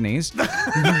Japanese.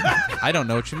 I don't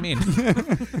know what you mean.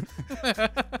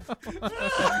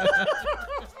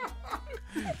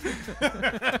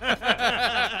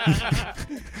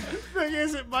 Thing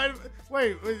is, it might have.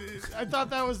 Wait, I thought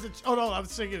that was the. Oh no, I was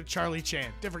thinking of Charlie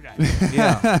Chan, different guy.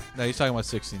 Yeah. No, he's talking about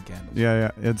 16 Candles.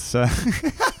 Yeah. It's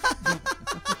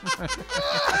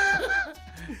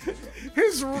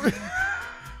His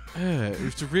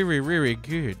It's really, really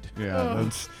good. Yeah,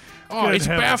 that's Oh, Good it's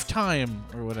heavens. bath time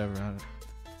or whatever.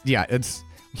 yeah.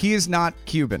 He is not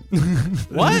Cuban.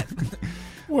 What? Is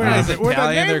With a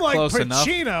Italian, name they're like close enough.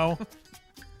 Pacino,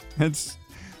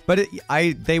 But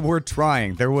they were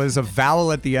trying. There was a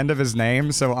vowel at the end of his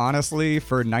name, so honestly,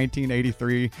 for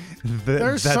 1983,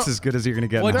 that's as good as you're gonna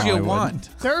get. What in do you Hollywood. want?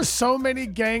 there are so many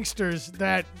gangsters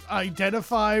that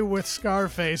identify with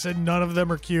Scarface, and none of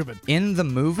them are Cuban. In the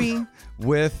movie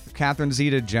with Catherine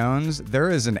Zeta-Jones, there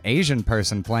is an Asian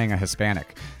person playing a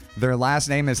Hispanic. Their last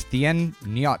name is Thien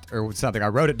Nyot or something. I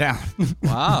wrote it down.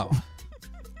 Wow.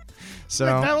 So,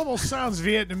 That almost sounds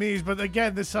Vietnamese, but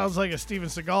again, this sounds like a Steven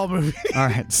Seagal movie. all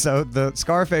right. So the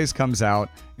Scarface comes out.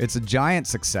 It's a giant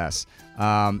success,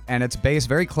 and it's based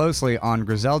very closely on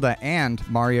Griselda and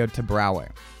Mario Tabraue.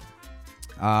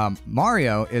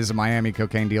 Mario is a Miami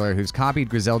cocaine dealer who's copied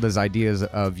Griselda's ideas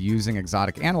of using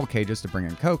exotic animal cages to bring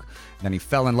in coke. Then he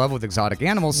fell in love with exotic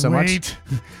animals so much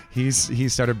he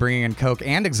started bringing in coke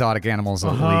and exotic animals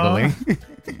illegally.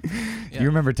 You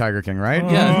remember Tiger King, right?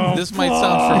 Yeah, this might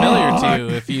sound familiar to you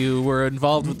if you were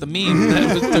involved with the meme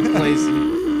that took place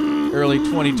in early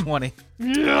 2020.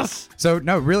 Yes. So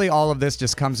no, really, all of this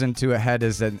just comes into a head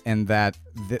is that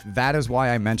that is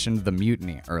why I mentioned the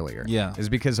mutiny earlier. Yeah. Is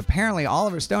because apparently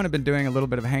Oliver Stone had been doing a little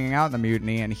bit of hanging out in the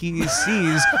mutiny, and he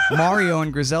sees Mario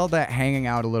and Griselda hanging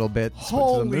out a little bit. So the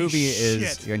Holy movie shit.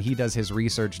 is, and he does his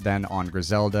research then on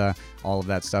Griselda, all of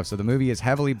that stuff. So the movie is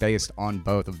heavily based on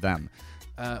both of them.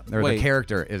 Or Wait, the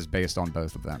character is based on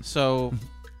both of them. so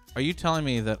are you telling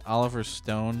me that Oliver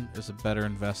Stone is a better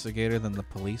investigator than the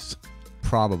police?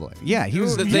 Probably. Yeah, he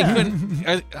was. That they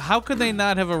couldn't. How could they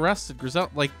not have arrested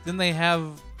Griselda? Like, didn't they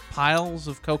have piles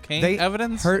of cocaine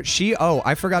evidence?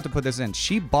 I forgot to put this in.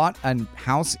 She bought a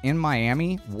house in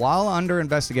Miami while under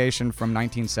investigation from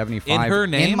 1975. In her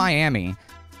name? In Miami.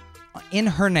 In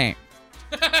her name.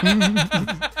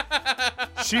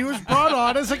 She was brought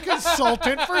on as a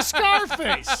consultant for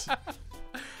Scarface.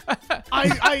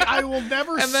 I will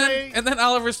never say. And then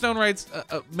Oliver Stone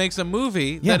makes a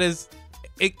movie that is.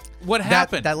 What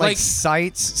happened? That like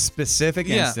cites specific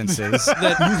instances.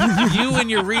 that you and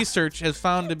your research has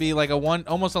found to be like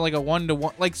almost like a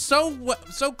 1-to-1, like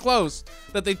so close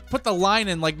that they put the line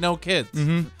in like no kids.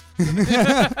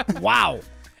 Mm-hmm. Wow.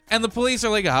 And the police are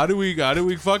like, how do we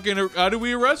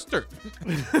arrest her?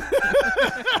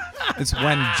 It's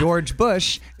when George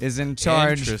Bush is in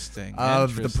charge Interesting.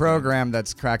 of the program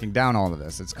that's cracking down all of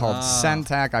this. It's called Ah.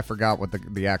 CENTAC. I forgot what the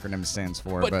acronym stands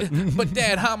for, But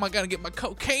Dad, how am I gonna get my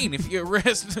cocaine if you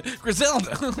arrest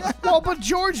Griselda? Well, but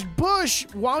George Bush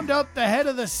wound up the head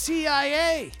of the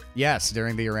CIA. yes,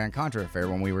 during the Iran-Contra affair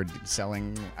when we were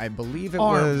selling, I believe it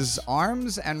Arms. was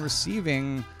arms and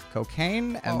receiving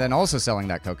cocaine and then also selling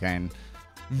that cocaine.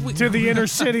 To the inner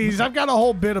cities. I've got a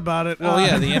whole bit about it. Well,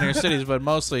 yeah, the inner cities, but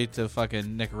mostly to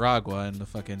fucking Nicaragua and the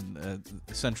fucking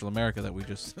Central America that we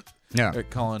just Yeah. are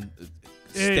calling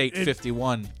State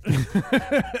 51.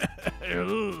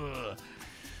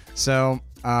 So,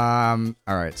 all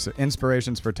right. So,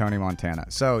 inspirations for Tony Montana.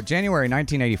 So, January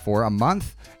 1984, a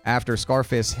month after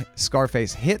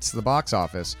Scarface hits the box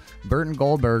office, Burton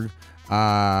Goldberg,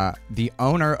 the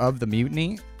owner of the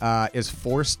mutiny, is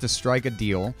forced to strike a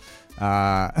deal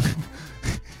to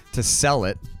sell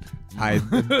it.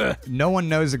 No one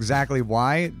knows exactly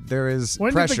why. There is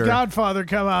when pressure. did The Godfather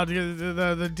come out?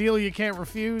 The deal you can't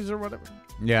refuse or whatever?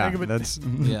 Yeah, Think of it- that's.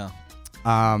 Yeah.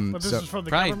 But this So- is from the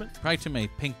Probably government? too many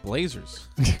pink blazers.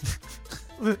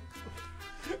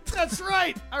 That's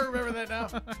right. I remember that now.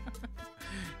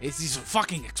 These are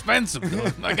fucking expensive,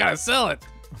 though. I gotta sell it.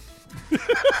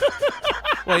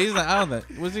 Wait, he's not on that.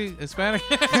 Was he Hispanic?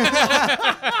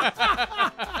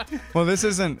 Well, this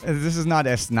is not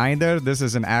a Snyder. This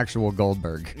is an actual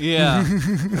Goldberg. Yeah.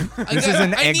 This is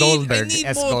an A. Goldberg. I need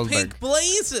S. more Goldberg. pink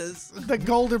blazes. The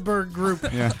Goldenberg group.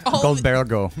 Yeah, Oh,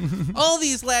 Goldbergo. All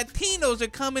these Latinos are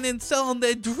coming and selling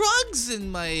their drugs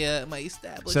in my my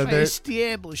establishment. So there-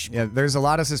 Establishment. Yeah, there's a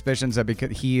lot of suspicions that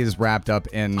because he is wrapped up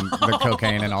in the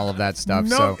cocaine and all of that stuff.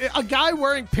 No, So a guy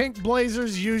wearing pink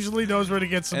blazers usually knows where to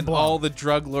get some and blood. all the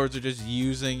drug lords are just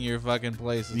using your fucking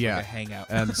place as Yeah. like a hangout.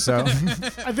 and so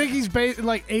I think he's based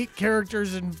like 8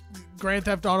 characters in Grand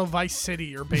Theft Auto Vice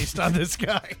City are based on this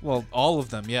guy. Well, all of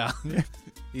them, yeah.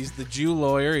 He's the Jew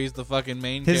lawyer. He's the fucking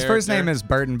main His character. first name is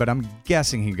Burton, but I'm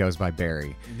guessing he goes by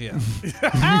Barry. Yeah.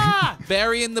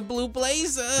 Barry in the blue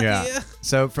blazer. Yeah.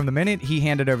 So from the minute he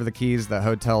handed over the keys, the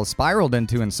hotel spiraled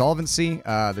into insolvency.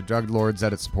 The drug lords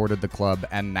that had supported the club,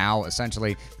 and now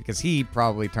essentially, because he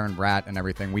probably turned rat and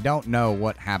everything, we don't know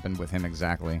what happened with him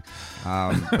exactly.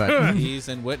 But He's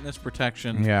in witness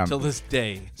protection till this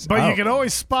day. But you can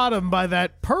always spot him by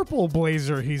that purple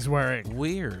blazer he's wearing.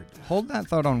 Weird. hold that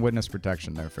thought on witness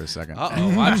protection there for a second.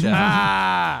 Uh-oh, watch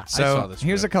out. So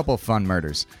here's a couple of fun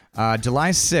murders. July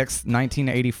 6th,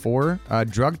 1984,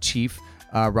 drug chief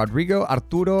Rodrigo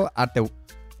Arturo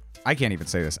I can't even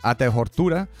say this.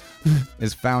 Hortura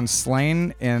is found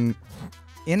slain in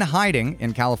hiding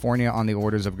in California on the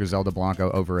orders of Griselda Blanco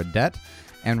over a debt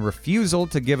and refusal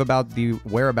to give about the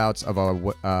whereabouts of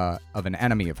an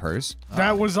enemy of hers.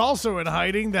 That was also in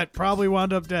hiding that probably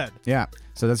wound up dead. Yeah.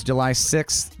 So that's July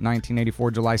 6th,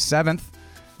 1984. July 7th,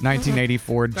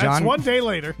 1984. That's 1 day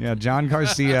later. Yeah, John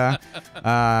Garcia,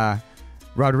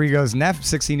 Rodrigo's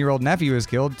 16-year-old nephew is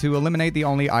killed to eliminate the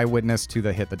only eyewitness to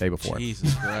the hit the day before.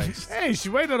 Jesus Christ. Hey, she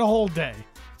waited a whole day.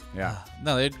 Yeah.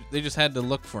 No, they just had to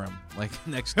look for him, like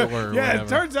next door or yeah, whatever. it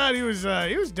turns out he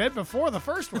was dead before the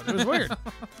first one. It was weird.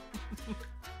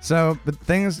 So, but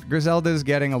Griselda's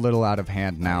getting a little out of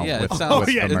hand now. Yeah, with, it sounds, with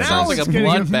the it murders. sounds like a it's getting-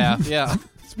 bloodbath. Yeah.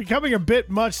 It's becoming a bit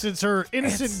much since her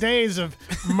innocent days of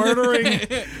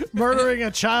murdering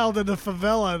a child in the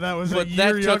favela that was a But year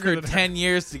that took younger her than 10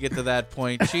 years to get to that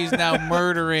point. She's now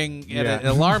murdering at an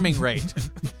alarming rate.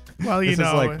 Well, you This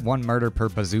know, is like one murder per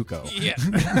bazooka. Yeah.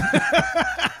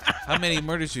 How many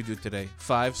murders you do today?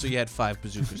 5, so you had 5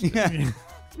 bazookas today.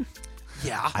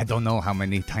 Yeah. I don't know how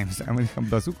many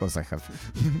bazookas I have.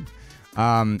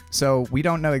 So we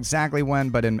don't know exactly when,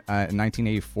 but in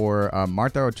 1984,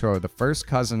 Marta Ochoa, the first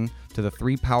cousin to the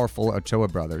 3 powerful Ochoa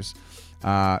brothers,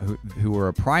 who were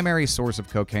a primary source of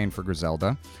cocaine for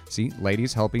Griselda. See,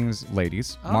 ladies helping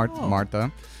ladies.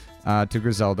 Marta to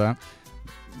Griselda.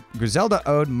 Griselda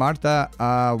owed Marta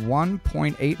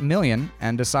 $1.8 million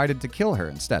and decided to kill her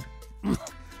instead.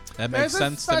 That makes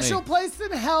sense to me. place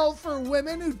in hell for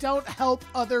women who don't help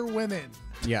other women.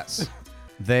 Yes.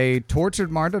 They tortured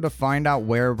Marta to find out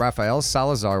where Rafael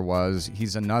Salazar was.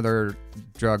 He's another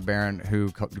drug baron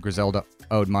who Griselda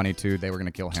owed money to. They were going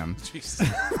to kill him. Jesus.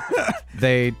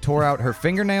 They tore out her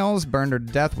fingernails, burned her to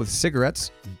death with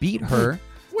cigarettes, beat her.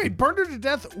 Wait, burned her to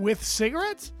death with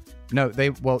cigarettes? No, they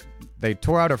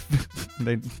tore out her.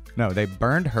 They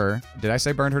burned her. Did I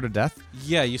say burned her to death?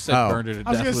 Yeah, you said burned her to death. I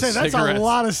was going to with say, that's cigarettes. a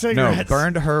lot of cigarettes. No,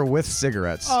 burned her with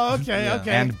cigarettes. Oh, okay, Yeah.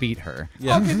 okay. And beat her.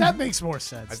 Yeah. Okay, that makes more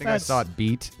sense. I think I saw it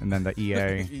beat and then the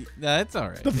EA. That's all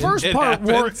right. The first It part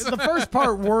happens. the first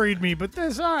part worried me, but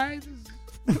this all right.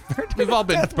 We've all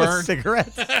been With burned.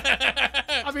 cigarettes.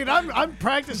 I mean, I'm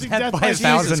practicing Death death by by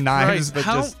 1,000 Jesus. knives. Christ,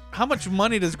 But how much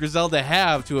money does Griselda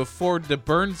have to afford to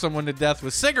burn someone to death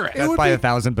with cigarettes? death would by be-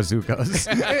 1,000 bazookas.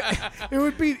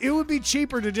 It would be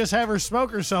cheaper to just have her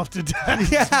smoke herself to death.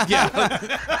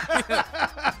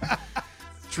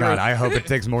 God, I hope it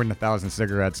takes more than 1,000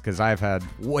 cigarettes because I've had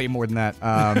way more than that.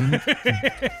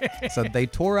 So they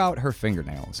tore out her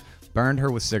fingernails, burned her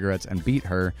with cigarettes, and beat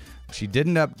her. She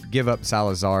didn't give up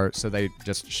Salazar, so they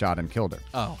just shot and killed her.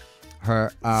 Oh,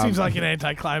 Her Seems like an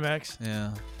anticlimax.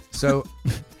 yeah. So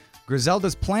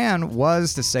Griselda's plan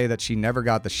was to say that she never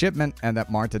got the shipment and that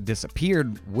Marta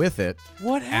disappeared with it.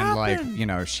 What And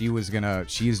happened?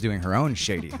 she's doing her own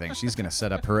shady thing. She's gonna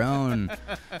set up her own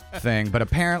thing. But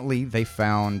apparently they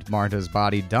found Marta's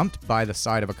body dumped by the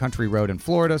side of a country road in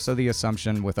Florida. So the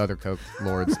assumption with other coke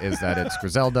lords is that it's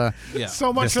Griselda. Yeah.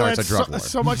 So much This for starts that. a drug war.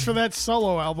 So much for that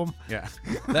solo album. Yeah.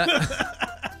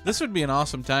 This would be an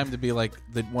awesome time to be like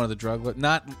one of the drug.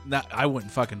 Not I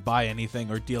wouldn't fucking buy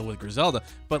anything or deal with Griselda,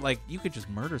 but like you could just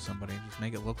murder somebody and just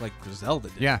make it look like Griselda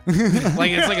did. Yeah. Like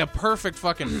it's like a perfect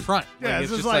fucking front. Yeah, Like,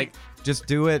 it's it's just just like Just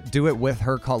do it with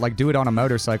her call, like do it on a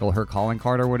motorcycle, her calling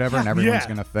card or whatever, and everyone's Yeah.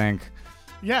 gonna think.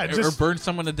 Yeah, or just burn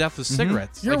someone to death with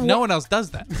cigarettes. You're Like no one else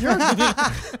does that.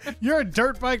 you're a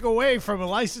dirt bike away from a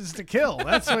license to kill.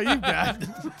 That's what you got.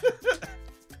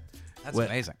 That's What?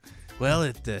 amazing. Well,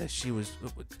 it's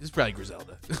probably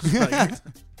Griselda.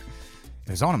 It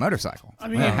was on a motorcycle. I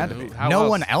mean, it had to be. how No else?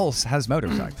 one else has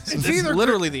motorcycles. It's It's either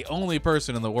literally the only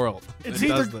person in the world It's that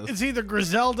either does this. it's either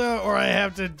Griselda or I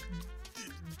have to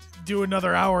do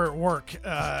another hour at work.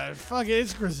 Fuck it,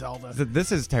 it's Griselda.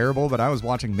 This is terrible, but I was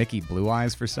watching Mickey Blue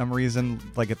Eyes for some reason,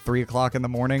 like at 3 o'clock in the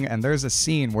morning, and there's a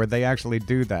scene where they actually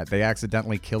do that. They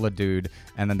accidentally kill a dude,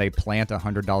 and then they plant a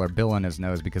 $100 bill in his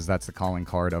nose because that's the calling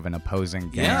card of an opposing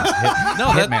gang's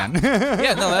hitman.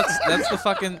 Yeah, no, that's the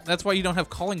fucking. That's why you don't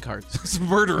have calling cards. It's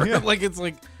murder. Like it's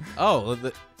like, oh,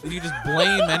 You just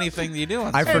blame anything that you do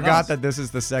on I someone forgot else. that this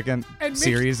is the second And Mickey-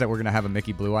 series that we're going to have a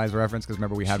Mickey Blue Eyes reference, because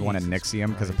remember we had one in Jesus Nixium,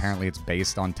 because Christ. apparently it's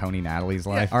based on Tony Natalie's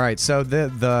life. All right, so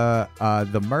the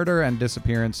murder and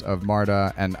disappearance of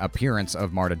Marta and appearance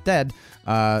of Marta dead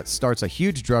starts a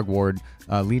huge drug war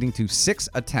leading to 6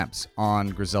 attempts on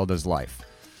Griselda's life.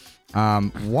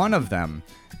 One of them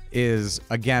is,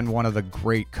 again, one of the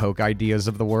great coke ideas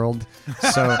of the world.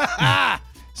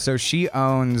 So she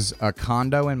owns a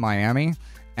condo in Miami,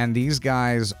 and these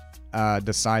guys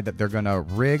decide that they're going to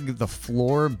rig the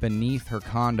floor beneath her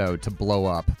condo to blow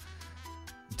up,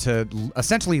 to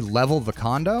essentially level the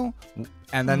condo.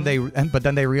 And then but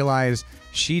then they realize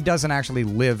she doesn't actually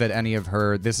live at any of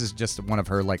her. This is just one of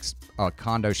her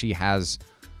condo she has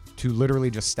to literally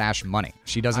just stash money.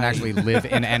 She doesn't actually live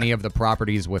in any of the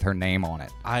properties with her name on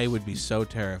it. I would be so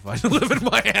terrified to live in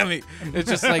Miami. It's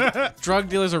just like drug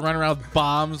dealers are running around with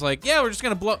bombs. Like, yeah, we're just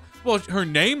gonna blow. Well, her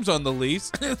name's on the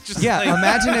lease. It's just Yeah, like,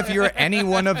 imagine if you're any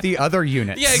one of the other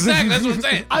units. yeah, exactly. That's what I'm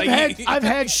saying. I've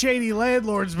had shady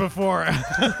landlords before.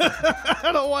 I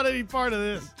don't want any part of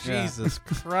this. Jesus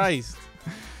Christ.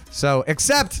 So,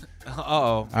 except,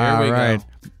 Uh-oh. Here all we right,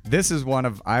 go. this is one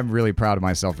of, I'm really proud of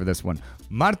myself for this one.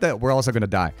 Marta, we're also going to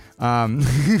die.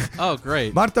 Oh,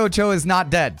 great. Marta Ochoa is not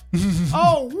dead.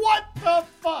 Oh, what the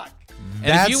fuck?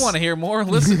 And if you want to hear more,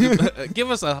 listen. Give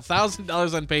us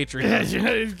 $1,000 on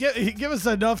Patreon. Give us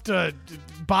enough to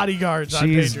bodyguards on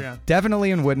She's Patreon.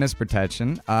 definitely in witness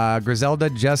protection. Griselda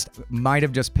might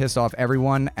have just pissed off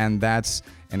everyone, and that's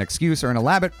an excuse or an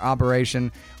elaborate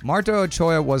operation. Marta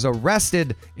Ochoa was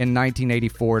arrested in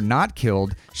 1984, not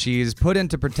killed. She's put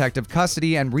into protective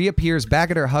custody and reappears back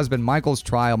at her husband Michael's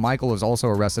trial. Michael was also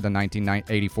arrested in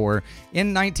 1984.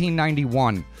 In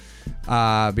 1991.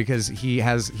 Because he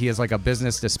has like a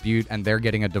business dispute and they're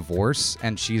getting a divorce,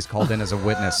 and she's called in as a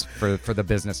witness for the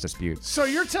business dispute. So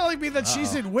you're telling me that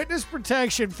she's in witness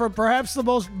protection for perhaps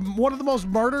one of the most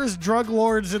murderous drug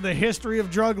lords in the history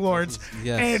of drug lords,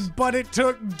 Yes. but it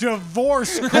took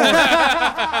divorce court.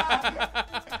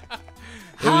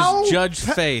 It was Judge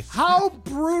Faith. How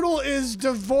brutal is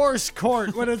divorce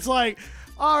court when it's like,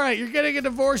 all right, you're getting a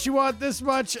divorce, you want this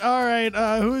much, all right,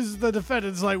 who's the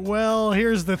defendant? It's like, well,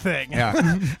 here's the thing.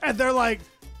 Yeah. And they're like,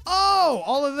 oh,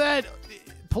 all of that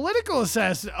political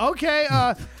assassin. Okay,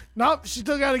 nope, she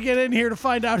still got to get in here to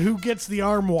find out who gets the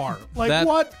armoire. Like,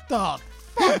 what the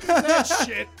fuck is that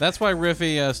shit? That's why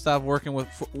Riffy stopped working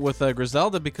with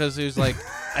Griselda, because he was like,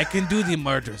 I can do the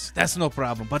murders. That's no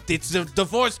problem. But it's the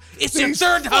divorce. It's your These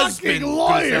third fucking husband.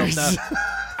 lawyers. Griselda.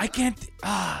 I can't.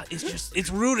 It's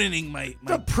ruining my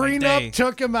The my prenup day.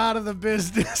 took him out of the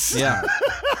business. Yeah.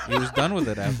 He was done with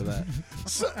it after that.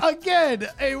 So, again,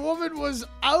 a woman was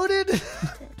outed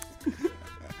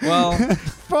Well,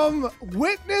 from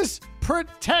witness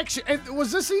protection. And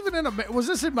was this even was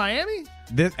this in Miami?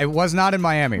 It was not in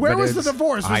Miami. Where but was the it's-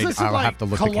 divorce? Was this in, I'll like, have to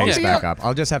look the Colombia? case back up.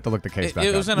 I'll just have to look the case back it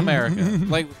up. was in America.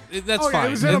 Like, that's Okay, fine.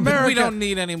 it was in America. We don't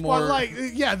need any more. Well, like,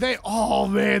 yeah, oh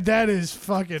man, that is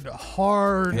fucking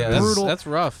hard, yeah, brutal. that's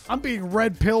rough. I'm being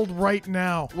red pilled right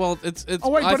now. Well, it's. Oh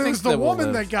wait, I but it think was the we'll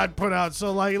woman live. that got put out.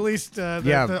 So like, at least the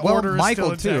well, order is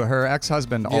Michael still too. intact. Her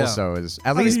ex-husband Yeah. also is.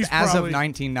 At mean, least he's as probably- of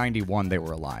 1991, they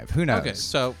were alive. Who knows? Okay,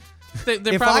 so they're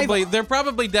If I-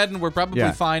 probably dead, and we're probably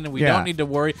Yeah. fine, and we Yeah. don't need to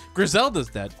worry. Griselda's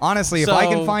dead. Honestly, if I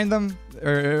can So- find them, Yeah,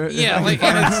 if I like,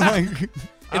 can and find- like, It's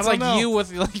don't like know. you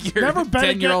with like your Never bet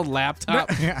 10-year-old laptop.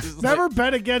 It's Never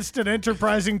bet against an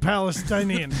enterprising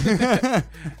Palestinian. like,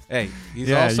 hey, he's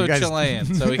Yeah, also you guys-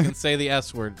 Chilean, so he can say the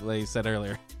S word that you said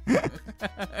earlier.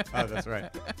 oh, that's right.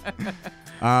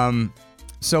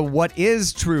 So what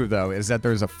is true though is that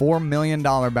there's a $4 million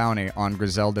bounty on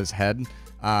Griselda's head.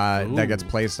 That gets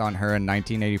placed on her in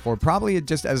 1984, probably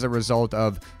just as a result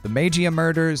of the Magia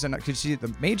murders, and because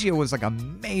the Magia was like a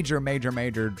major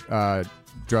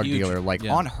drug Huge, dealer, like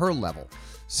yeah. on her level.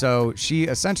 So she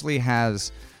essentially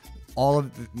has all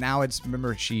of now.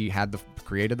 Remember she had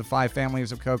created the 5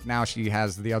 families of coke. Now she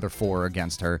has the other 4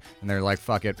 against her, and they're like,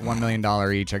 fuck it, $1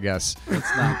 million each, I guess.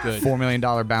 It's not good. $4 million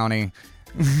bounty.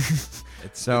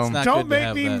 So it's not Don't good to make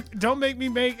have me that. don't make me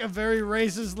make a very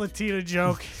racist Latina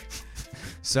joke.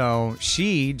 So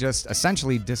she just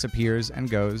essentially disappears and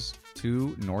goes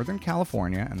to Northern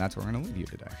California, and that's where we're going to leave you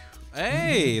today.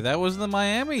 Hey, that was the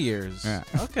Miami years. Yeah.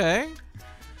 Okay.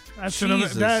 That's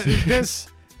Jesus. this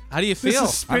How do you this feel?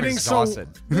 is spinning so exhausted.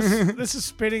 this is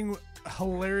spinning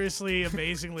hilariously,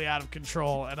 amazingly out of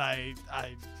control, and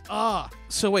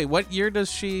So wait, what year does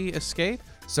she escape?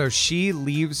 So she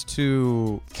leaves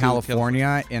to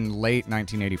California in late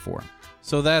 1984.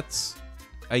 So that's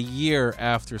a year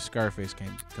after Scarface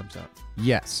comes out.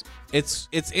 Yes. It's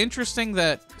interesting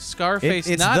that Scarface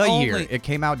It's not the only year. It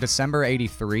came out December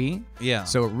 83. Yeah.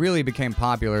 So it really became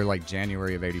popular like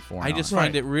January of 84. I just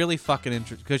find it really fucking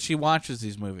interesting because she watches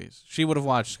these movies. She would have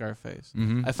watched Scarface.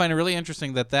 Mm-hmm. I find it really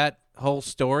interesting that whole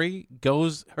story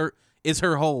is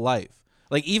her whole life,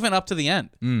 like even up to the end.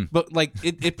 But like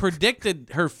it predicted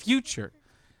her future,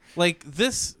 like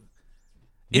this.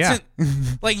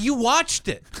 Like you watched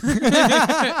it.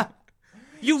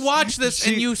 You watched this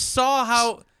and you saw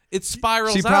how it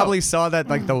spirals. She probably saw that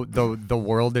like the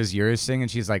world is yours thing, and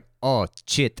she's like, oh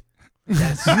shit.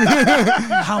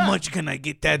 How much can I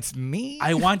get? That's me.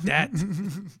 I want that.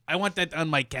 I want that on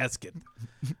my casket.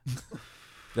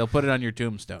 They'll put it on your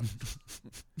tombstone.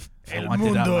 I want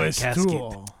it on my casket.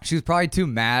 She was probably too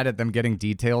mad at them getting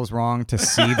details wrong to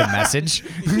see the message.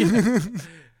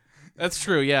 That's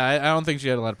true. Yeah, I don't think she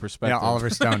had a lot of perspective. Yeah,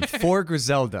 Oliver Stone. For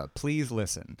Griselda, please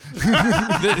listen.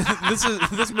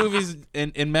 This movie's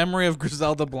in memory of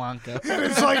Griselda Blanco.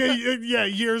 It's like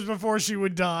years before she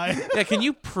would die. Yeah, can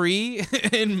you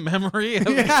in memory of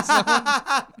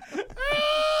someone?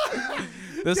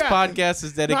 This podcast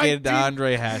is dedicated to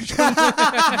Andre Hash.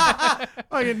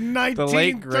 Like a The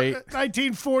late great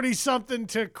 1940 something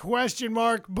to question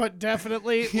mark, but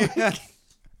definitely.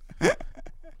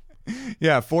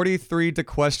 Yeah, 43 to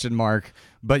question mark,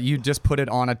 but you just put it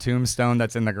on a tombstone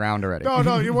that's in the ground already. No,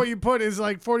 what you put is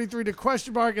like 43 to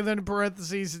question mark, and then in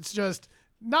parentheses, it's just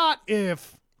not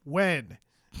if, when.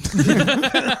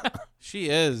 She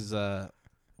is, what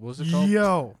was it called?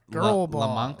 Yo, girl ball.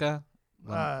 La Manca?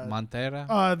 Montera?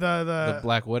 The The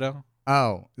Black Widow?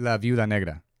 Oh, La Viuda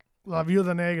Negra. La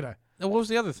Viuda Negra. No, what was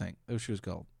the other thing that she was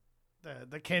called?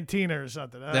 The Cantina or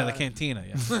something. Yeah, the Cantina,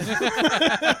 yeah.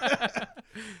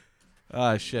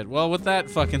 Ah, shit. Well, with that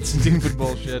fucking stupid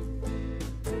bullshit,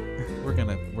 we're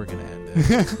gonna end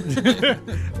it.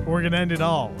 We're gonna end it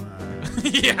all.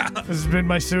 Yeah. This has been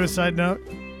my suicide note.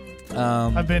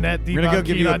 I've been at the. We're gonna go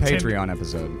give you a on Tinder. Patreon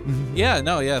episode. Yeah.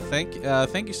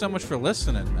 Thank you so much for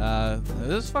listening.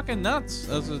 This is fucking nuts.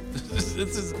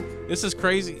 This is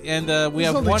crazy. And we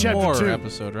have only one chapter more 2.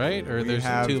 episode, right? Or We there's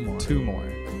have two more.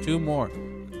 Two more.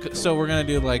 So we're gonna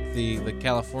do like the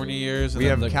California years. And We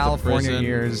then have the California prison.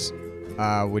 years,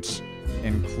 which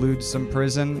includes some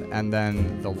prison, and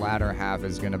then the latter half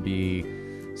is going to be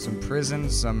some prison,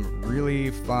 some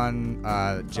really fun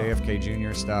JFK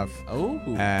Jr. stuff, Oh.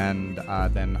 and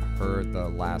then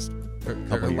the last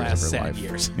couple her years last of her sad life.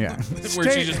 years. Yeah.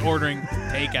 Where she's just ordering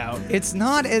takeout. It's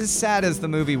not as sad as the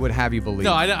movie would have you believe.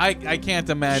 No, I can't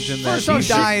imagine that. First off, She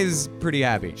dies pretty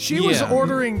happy. She was Yeah.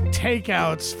 ordering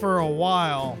takeouts for a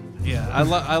while. Yeah,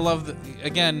 I love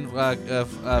again,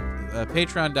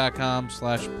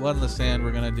 patreon.com/Blood in the Sand.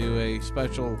 We're going to do a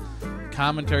special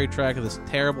commentary track of this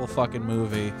terrible fucking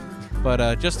movie.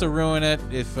 But just to ruin it,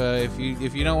 if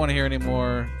you don't want to hear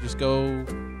anymore, just go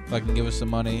fucking give us some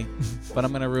money. But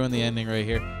I'm going to ruin the ending right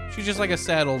here. She's just like a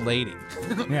sad old lady.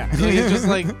 Yeah. It's just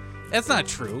like, that's not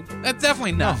true. That's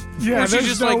definitely not. Yeah, Where she's there's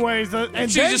just no like, ways. And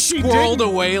she then just she squirreled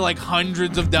didn't. away like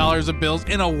hundreds of dollars of bills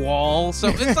in a wall. So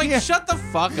it's like, shut the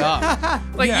fuck up.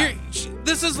 Like, Yeah.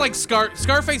 this is like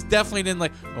Scarface definitely didn't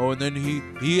like, oh, and then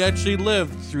he actually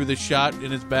lived through the shot in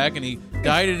his back and he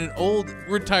died in an old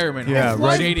retirement home. Yeah, for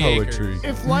writing 80 poetry. acres.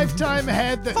 If Lifetime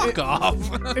had the Fuck off.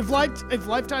 if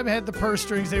Lifetime had the purse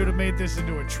strings, they would have made this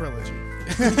into a trilogy.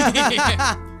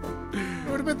 Yeah. It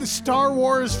would have been the Star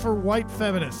Wars for white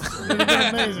feminists. It would have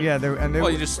been amazing. Yeah, they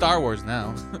Well, you just Star Wars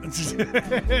now.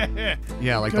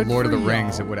 yeah, like Good the Lord of for the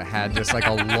Rings, y'all. it would have had just like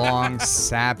a long,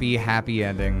 sappy, happy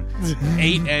ending.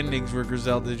 8 endings where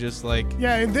Griselda just like,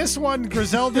 Yeah, in this one,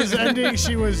 Griselda's ending,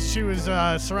 she was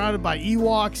surrounded by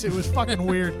Ewoks. It was fucking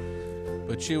weird.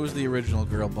 but she was the original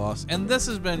girl boss. And this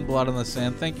has been Blood on the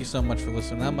Sand. Thank you so much for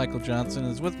listening. I'm Michael Johnson.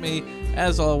 Is with me,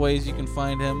 as always. You can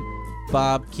find him,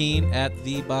 Bob Keane, at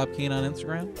the Bob Keane on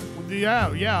Instagram.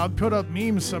 Yeah, I'll put up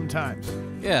memes sometimes.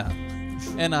 Yeah.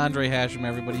 And Andre Hashem,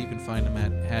 everybody. You can find him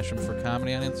at Hashem for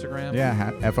Comedy on Instagram.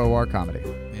 Yeah, FOR comedy.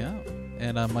 Yeah.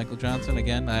 And Michael Johnson,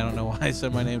 again, I don't know why I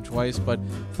said my name twice, but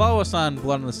follow us on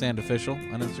Blood on the Sand Official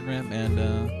on Instagram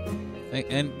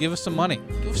and give us some money.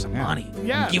 Give us some money.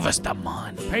 Yeah. Give us the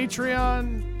money.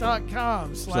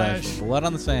 Patreon.com/ Blood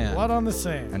on the Sand. Blood on the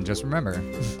Sand. And just remember,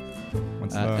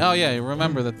 what's Oh, yeah.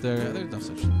 Remember that there's no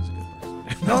such thing as a good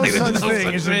person. No There's such no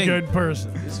thing as a good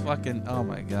person. It's fucking, oh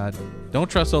my God. Don't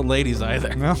trust old ladies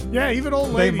either. no, Yeah, even old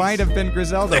they ladies. might have been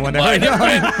Griselda when they were Might young.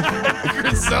 have been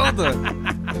Griselda.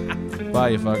 Bye,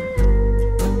 you fucker.